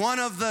if one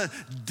of the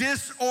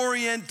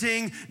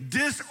disorienting,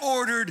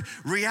 disordered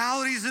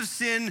realities of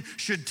sin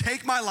should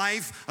take my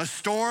life, a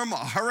storm, a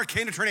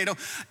hurricane, a tornado,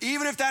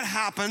 even if that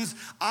happens,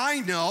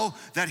 I know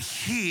that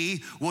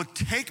He will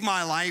take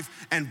my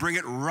life and bring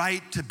it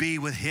right to be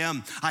with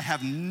Him. I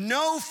have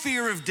no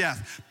fear of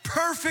death,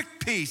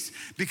 perfect peace,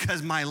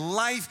 because my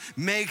life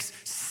makes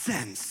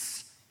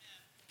sense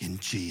in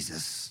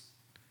Jesus.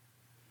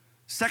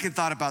 Second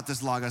thought about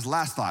this Logos,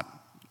 last thought.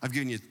 I've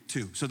given you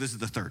two, so this is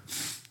the third.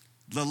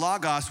 The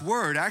Logos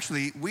word,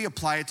 actually, we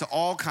apply it to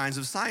all kinds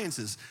of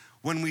sciences.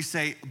 When we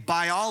say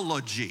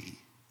biology,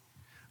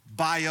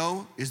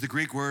 bio is the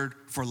Greek word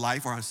for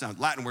life, or a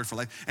Latin word for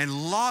life,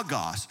 and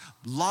logos,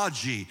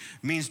 logi,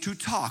 means to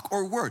talk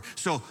or word.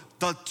 So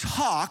the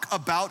talk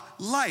about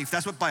life,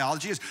 that's what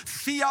biology is.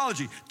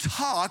 Theology,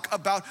 talk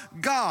about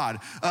God.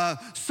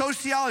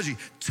 Sociology,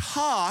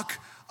 talk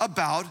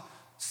about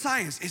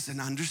science. It's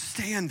an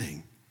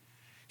understanding.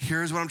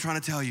 Here's what I'm trying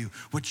to tell you.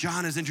 What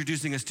John is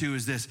introducing us to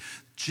is this.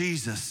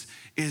 Jesus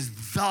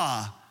is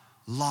the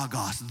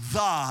Logos,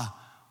 the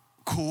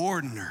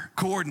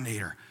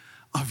coordinator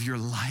of your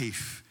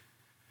life.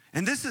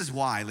 And this is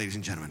why, ladies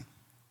and gentlemen,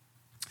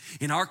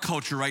 in our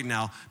culture right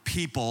now,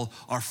 people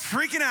are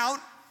freaking out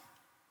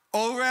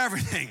over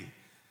everything.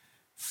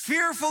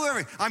 Fearful of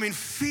everything. I mean,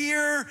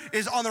 fear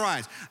is on the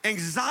rise.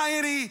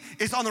 Anxiety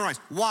is on the rise.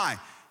 Why?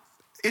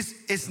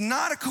 It's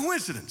not a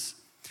coincidence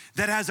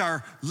that as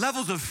our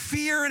levels of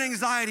fear and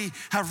anxiety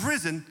have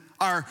risen,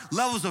 our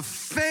levels of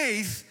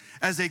faith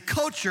as a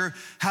culture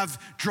have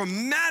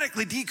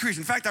dramatically decreased.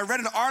 In fact, I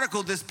read an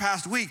article this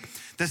past week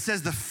that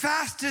says the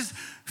fastest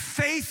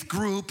faith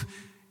group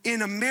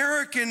in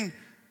American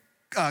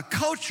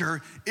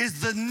culture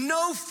is the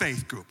no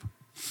faith group.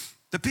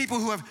 The people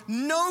who have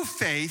no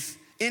faith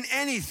in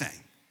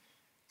anything.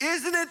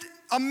 Isn't it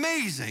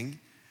amazing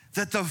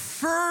that the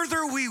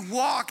further we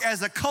walk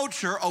as a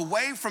culture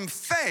away from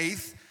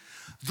faith,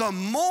 the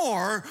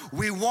more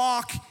we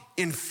walk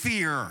in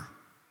fear?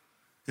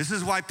 This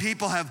is why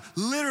people have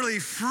literally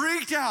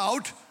freaked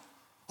out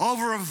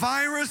over a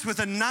virus with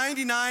a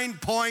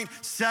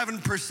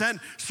 99.7%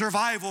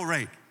 survival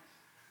rate.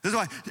 This is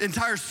why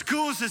entire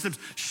school systems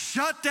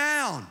shut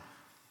down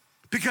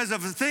because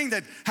of a thing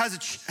that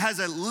has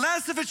a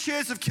less of a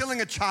chance of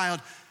killing a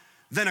child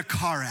than a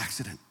car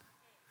accident.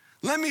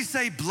 Let me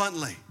say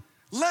bluntly,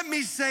 let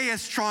me say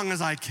as strong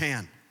as I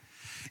can.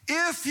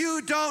 If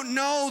you don't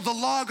know the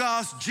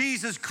Logos,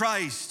 Jesus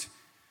Christ,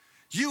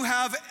 you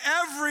have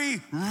every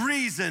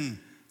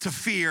reason to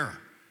fear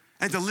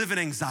and to live in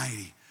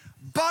anxiety.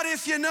 But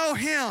if you know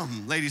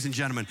Him, ladies and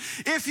gentlemen,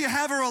 if you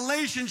have a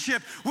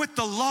relationship with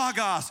the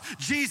Logos,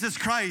 Jesus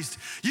Christ,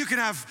 you can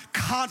have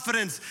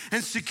confidence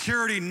and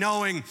security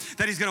knowing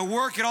that He's gonna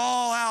work it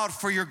all out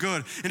for your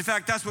good. In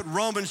fact, that's what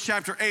Romans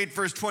chapter 8,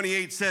 verse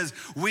 28 says.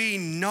 We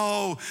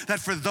know that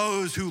for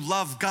those who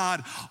love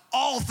God,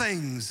 all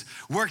things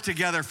work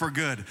together for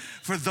good,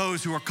 for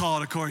those who are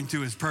called according to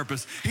His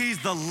purpose.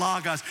 He's the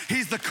Logos.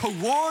 He's the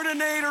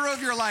coordinator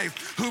of your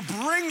life who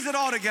brings it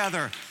all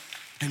together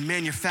and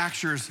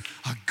manufactures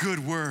a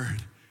good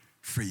word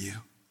for you.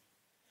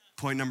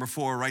 Point number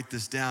 4, write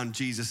this down.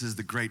 Jesus is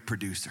the great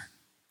producer.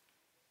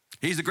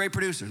 He's the great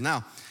producer.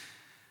 Now,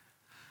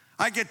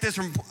 I get this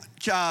from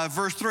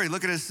verse 3.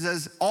 Look at it. It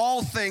says,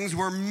 all things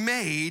were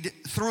made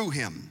through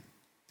Him,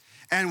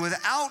 and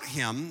without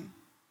Him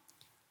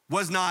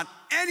was not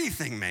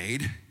anything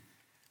made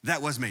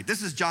that was made.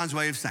 This is John's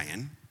way of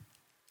saying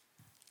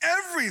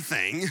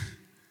everything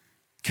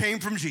came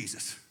from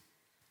Jesus.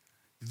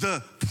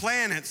 The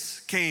planets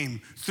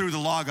came through the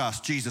Logos,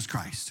 Jesus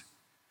Christ.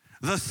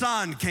 The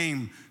Son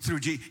came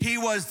through Jesus. He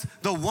was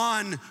the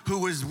one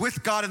who was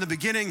with God in the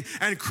beginning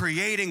and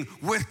creating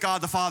with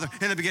God the Father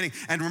in the beginning.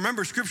 And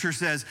remember, Scripture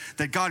says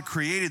that God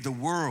created the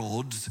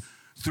worlds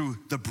through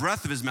the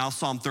breath of His mouth,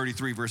 Psalm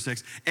 33, verse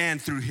 6,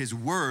 and through His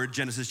word,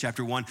 Genesis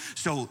chapter 1.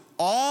 So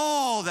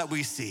all that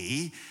we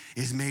see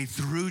is made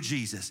through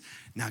Jesus.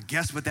 Now,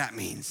 guess what that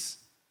means?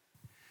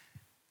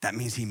 That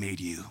means He made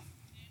you.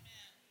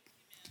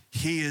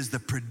 He is the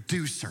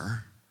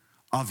producer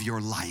of your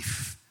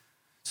life.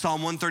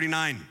 Psalm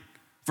 139,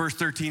 verse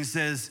 13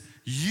 says,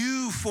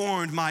 you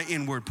formed my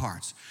inward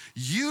parts.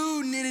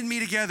 You knitted me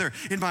together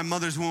in my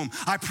mother's womb.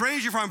 I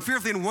praise you for I'm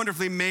fearfully and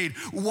wonderfully made.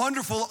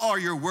 Wonderful are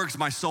your works.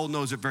 My soul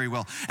knows it very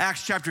well.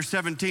 Acts chapter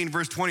 17,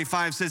 verse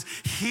 25 says,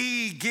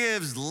 He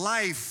gives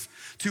life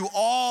to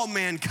all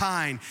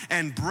mankind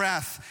and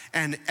breath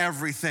and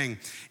everything.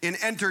 In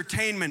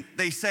entertainment,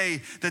 they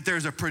say that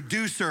there's a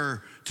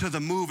producer to the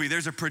movie.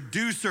 There's a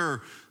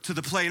producer to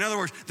the play. In other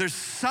words, there's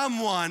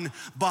someone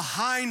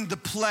behind the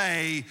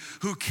play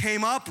who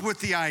came up with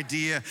the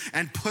idea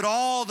and put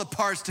all the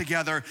parts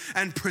together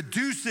and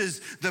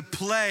produces the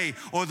play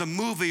or the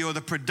movie or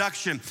the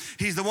production.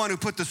 He's the one who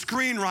put the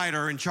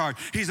screenwriter in charge.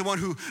 He's the one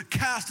who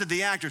casted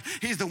the actors.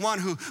 He's the one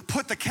who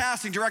put the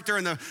casting director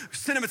and the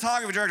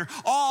cinematography director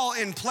all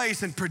in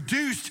place and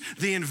produced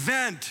the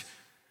event.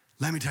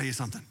 Let me tell you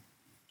something.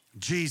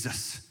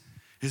 Jesus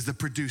is the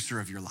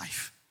producer of your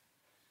life.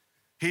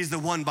 He's the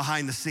one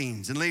behind the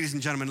scenes. And ladies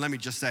and gentlemen, let me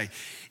just say,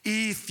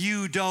 if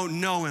you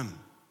don't know him,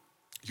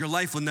 your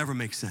life will never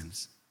make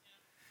sense.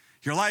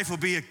 Your life will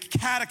be a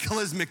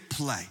cataclysmic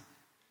play,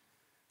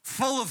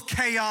 full of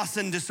chaos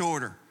and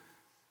disorder.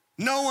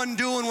 No one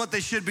doing what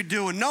they should be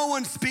doing. No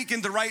one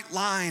speaking the right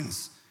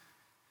lines.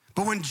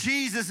 But when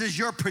Jesus is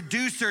your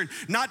producer,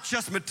 not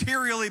just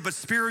materially, but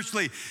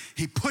spiritually,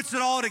 he puts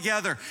it all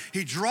together.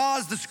 He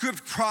draws the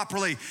script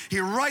properly. He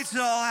writes it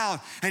all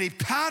out, and he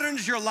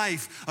patterns your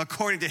life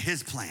according to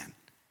his plan.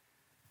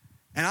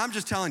 And I'm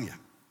just telling you,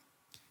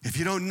 if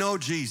you don't know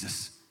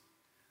Jesus,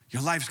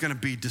 your life's gonna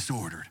be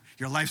disordered.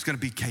 Your life's gonna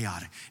be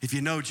chaotic. If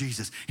you know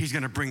Jesus, he's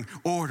gonna bring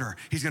order.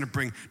 He's gonna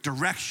bring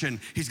direction.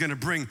 He's gonna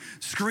bring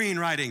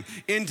screenwriting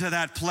into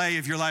that play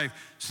of your life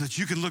so that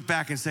you can look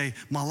back and say,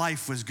 my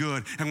life was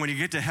good. And when you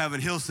get to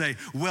heaven, he'll say,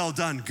 well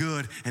done,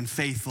 good and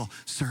faithful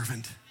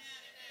servant.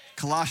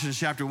 Colossians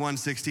chapter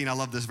 1:16, I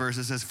love this verse.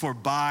 It says, for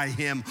by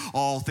him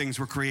all things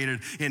were created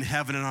in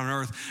heaven and on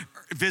earth,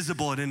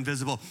 visible and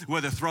invisible,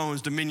 whether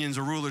thrones, dominions,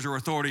 or rulers, or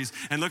authorities.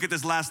 And look at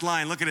this last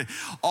line, look at it.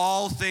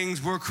 All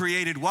things were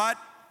created, what?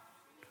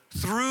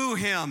 Through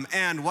him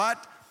and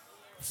what?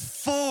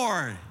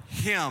 For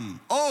him.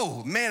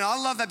 Oh man, I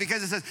love that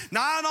because it says,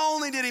 not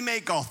only did he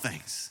make all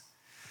things,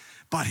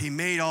 but he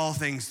made all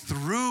things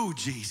through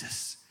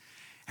Jesus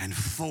and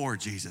for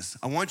Jesus.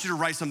 I want you to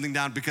write something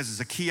down because it's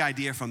a key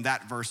idea from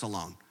that verse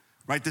alone.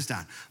 Write this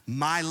down.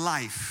 My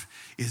life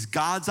is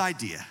God's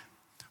idea,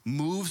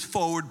 moves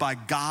forward by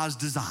God's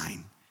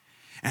design,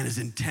 and is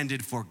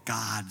intended for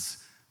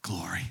God's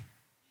glory.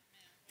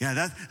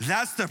 Yeah,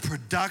 that's the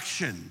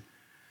production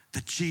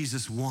that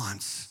Jesus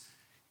wants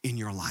in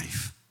your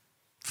life.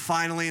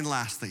 Finally and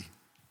lastly,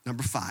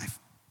 number 5,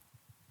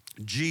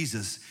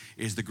 Jesus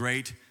is the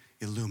great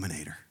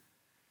illuminator.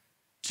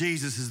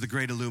 Jesus is the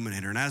great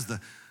illuminator. And as the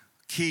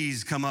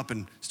keys come up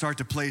and start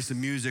to play some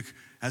music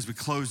as we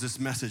close this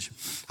message,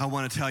 I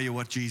want to tell you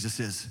what Jesus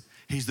is.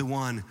 He's the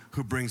one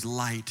who brings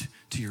light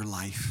to your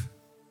life.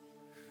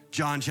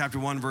 John chapter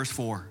 1, verse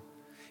 4,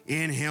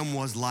 in him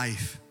was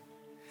life,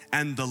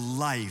 and the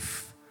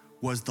life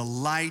was the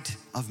light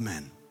of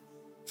men.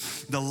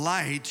 The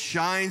light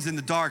shines in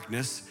the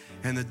darkness,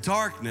 and the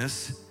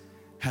darkness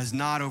has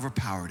not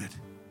overpowered it.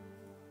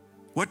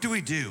 What do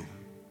we do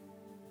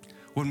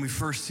when we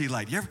first see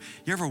light? You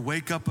ever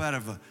wake up out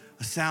of a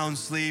sound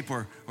sleep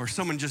or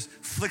someone just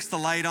flicks the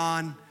light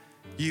on?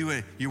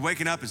 You're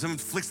waking up and someone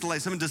flicks the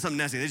light, someone does something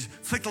nasty. They just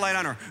flick the light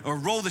on or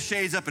roll the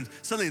shades up and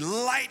suddenly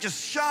light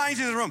just shines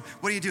in the room.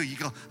 What do? You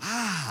go,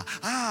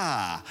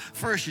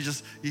 First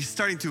you're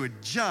starting to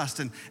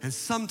adjust and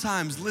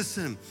sometimes,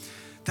 listen,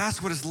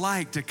 that's what it's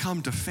like to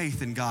come to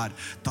faith in God.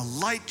 The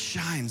light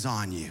shines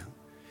on you.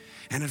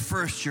 And at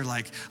first you're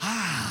like,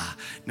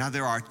 Now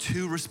there are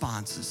two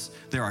responses.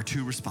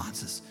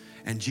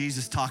 And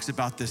Jesus talks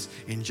about this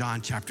in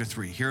John chapter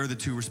 3. Here are the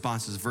two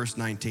responses, verse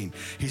 19.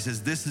 He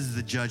says, this is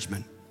the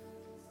judgment.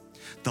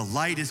 The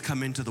light has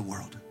come into the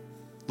world.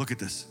 Look at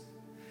this.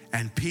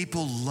 And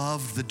people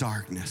loved the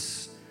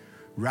darkness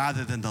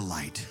rather than the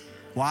light.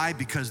 Why?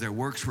 Because their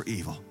works were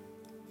evil.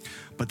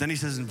 But then he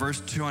says in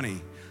verse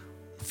 20,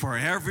 for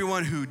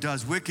everyone who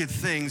does wicked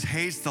things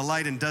hates the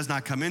light and does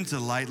not come into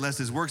the light, lest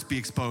his works be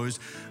exposed.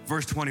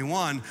 Verse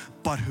 21,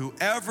 but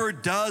whoever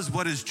does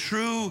what is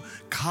true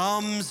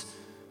comes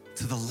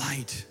to the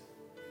light.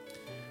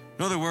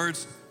 In other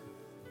words,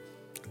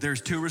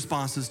 there's two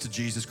responses to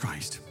Jesus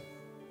Christ.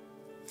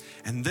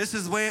 And this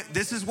is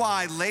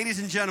why, ladies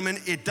and gentlemen,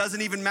 it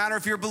doesn't even matter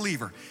if you're a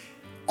believer.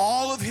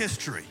 All of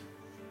history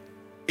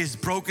is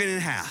broken in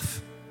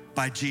half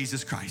by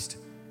Jesus Christ.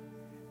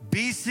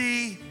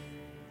 BC,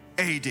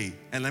 AD.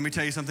 And let me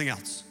tell you something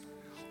else.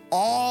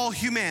 All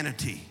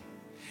humanity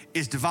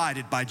is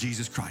divided by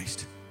Jesus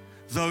Christ.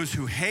 Those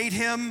who hate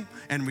him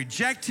and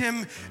reject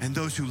him, and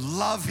those who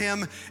love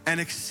him and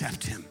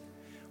accept him.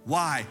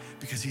 Why?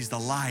 Because he's the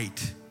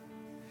light,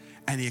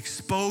 and he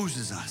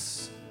exposes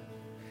us,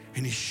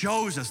 and he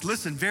shows us,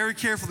 listen very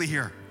carefully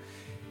here,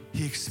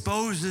 he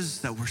exposes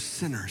that we're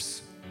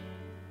sinners,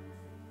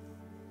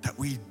 that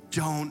we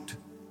don't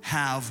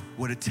have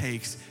what it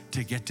takes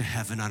to get to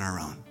heaven on our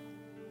own.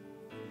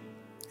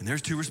 And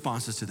there's two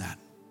responses to that.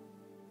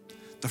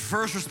 The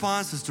first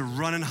response is to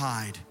run and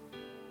hide,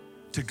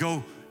 to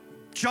go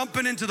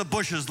jumping into the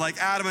bushes like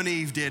Adam and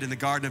Eve did in the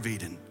Garden of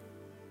Eden.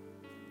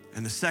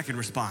 And the second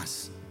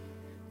response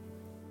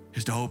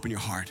is to open your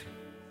heart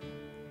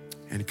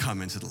and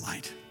come into the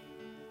light.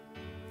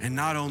 And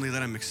not only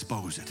let him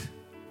expose it,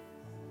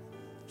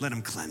 let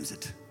him cleanse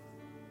it.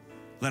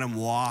 Let him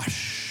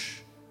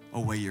wash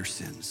away your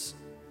sins.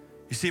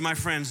 You see, my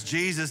friends,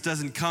 Jesus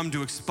doesn't come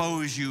to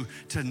expose you,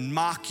 to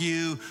mock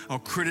you or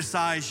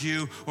criticize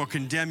you or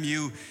condemn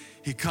you.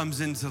 He comes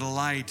into the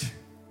light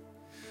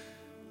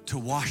to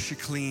wash you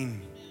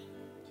clean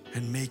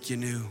and make you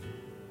new.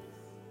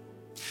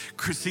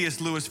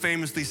 C.S. Lewis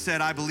famously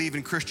said, I believe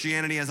in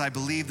Christianity as I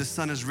believe the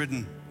sun is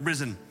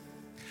risen,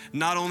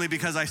 not only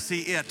because I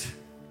see it,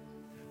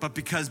 but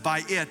because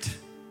by it,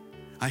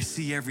 I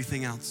see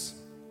everything else.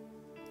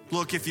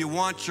 Look, if you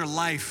want your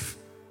life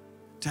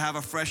to have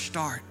a fresh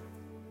start,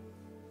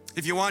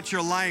 if you want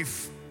your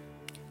life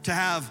to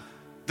have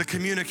the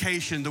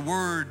communication, the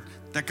word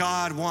that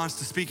God wants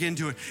to speak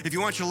into it, if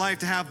you want your life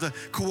to have the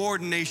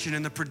coordination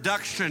and the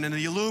production and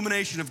the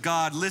illumination of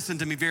God, listen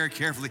to me very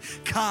carefully.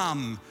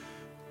 Come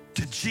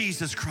to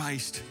Jesus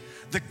Christ,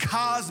 the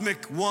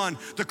cosmic one,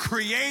 the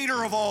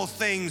creator of all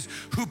things,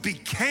 who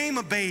became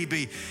a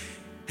baby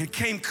and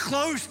came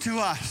close to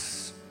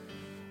us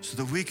so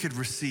that we could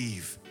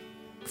receive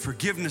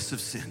forgiveness of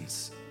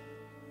sins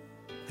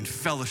and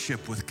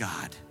fellowship with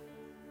God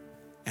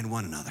and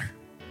one another.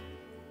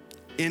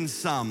 In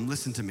sum,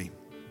 listen to me.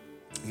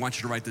 I want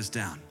you to write this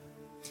down.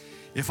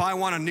 If I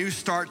want a new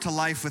start to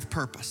life with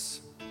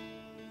purpose,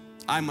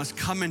 I must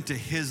come into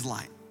his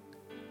light,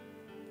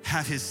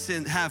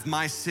 have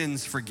my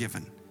sins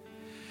forgiven,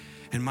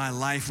 and my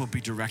life will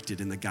be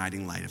directed in the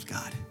guiding light of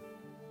God.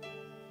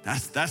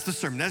 That's the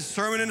sermon. That's a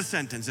sermon in a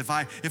sentence. If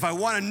I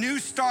want a new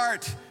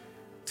start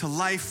to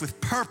life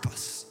with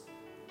purpose,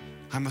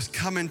 I must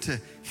come into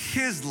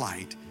his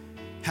light,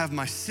 have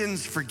my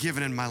sins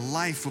forgiven, and my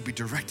life will be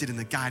directed in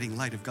the guiding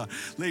light of God.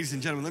 Ladies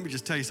and gentlemen, let me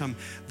just tell you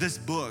something. This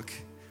book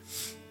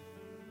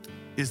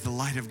is the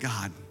light of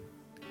God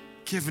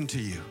given to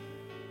you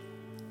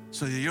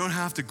so that you don't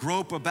have to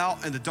grope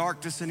about in the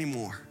darkness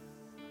anymore,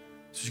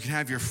 so you can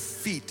have your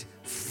feet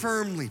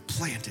firmly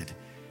planted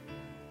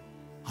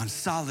on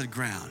solid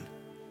ground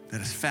that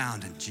is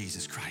found in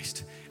Jesus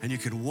Christ. And you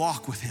can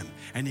walk with him,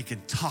 and you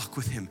can talk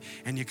with him,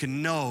 and you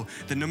can know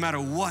that no matter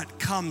what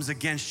comes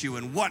against you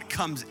and what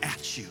comes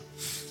at you,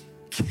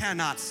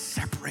 cannot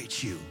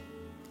separate you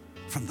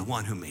from the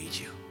one who made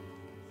you.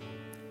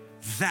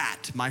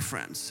 That, my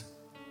friends,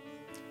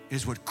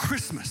 is what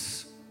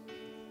Christmas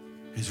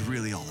is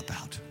really all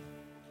about.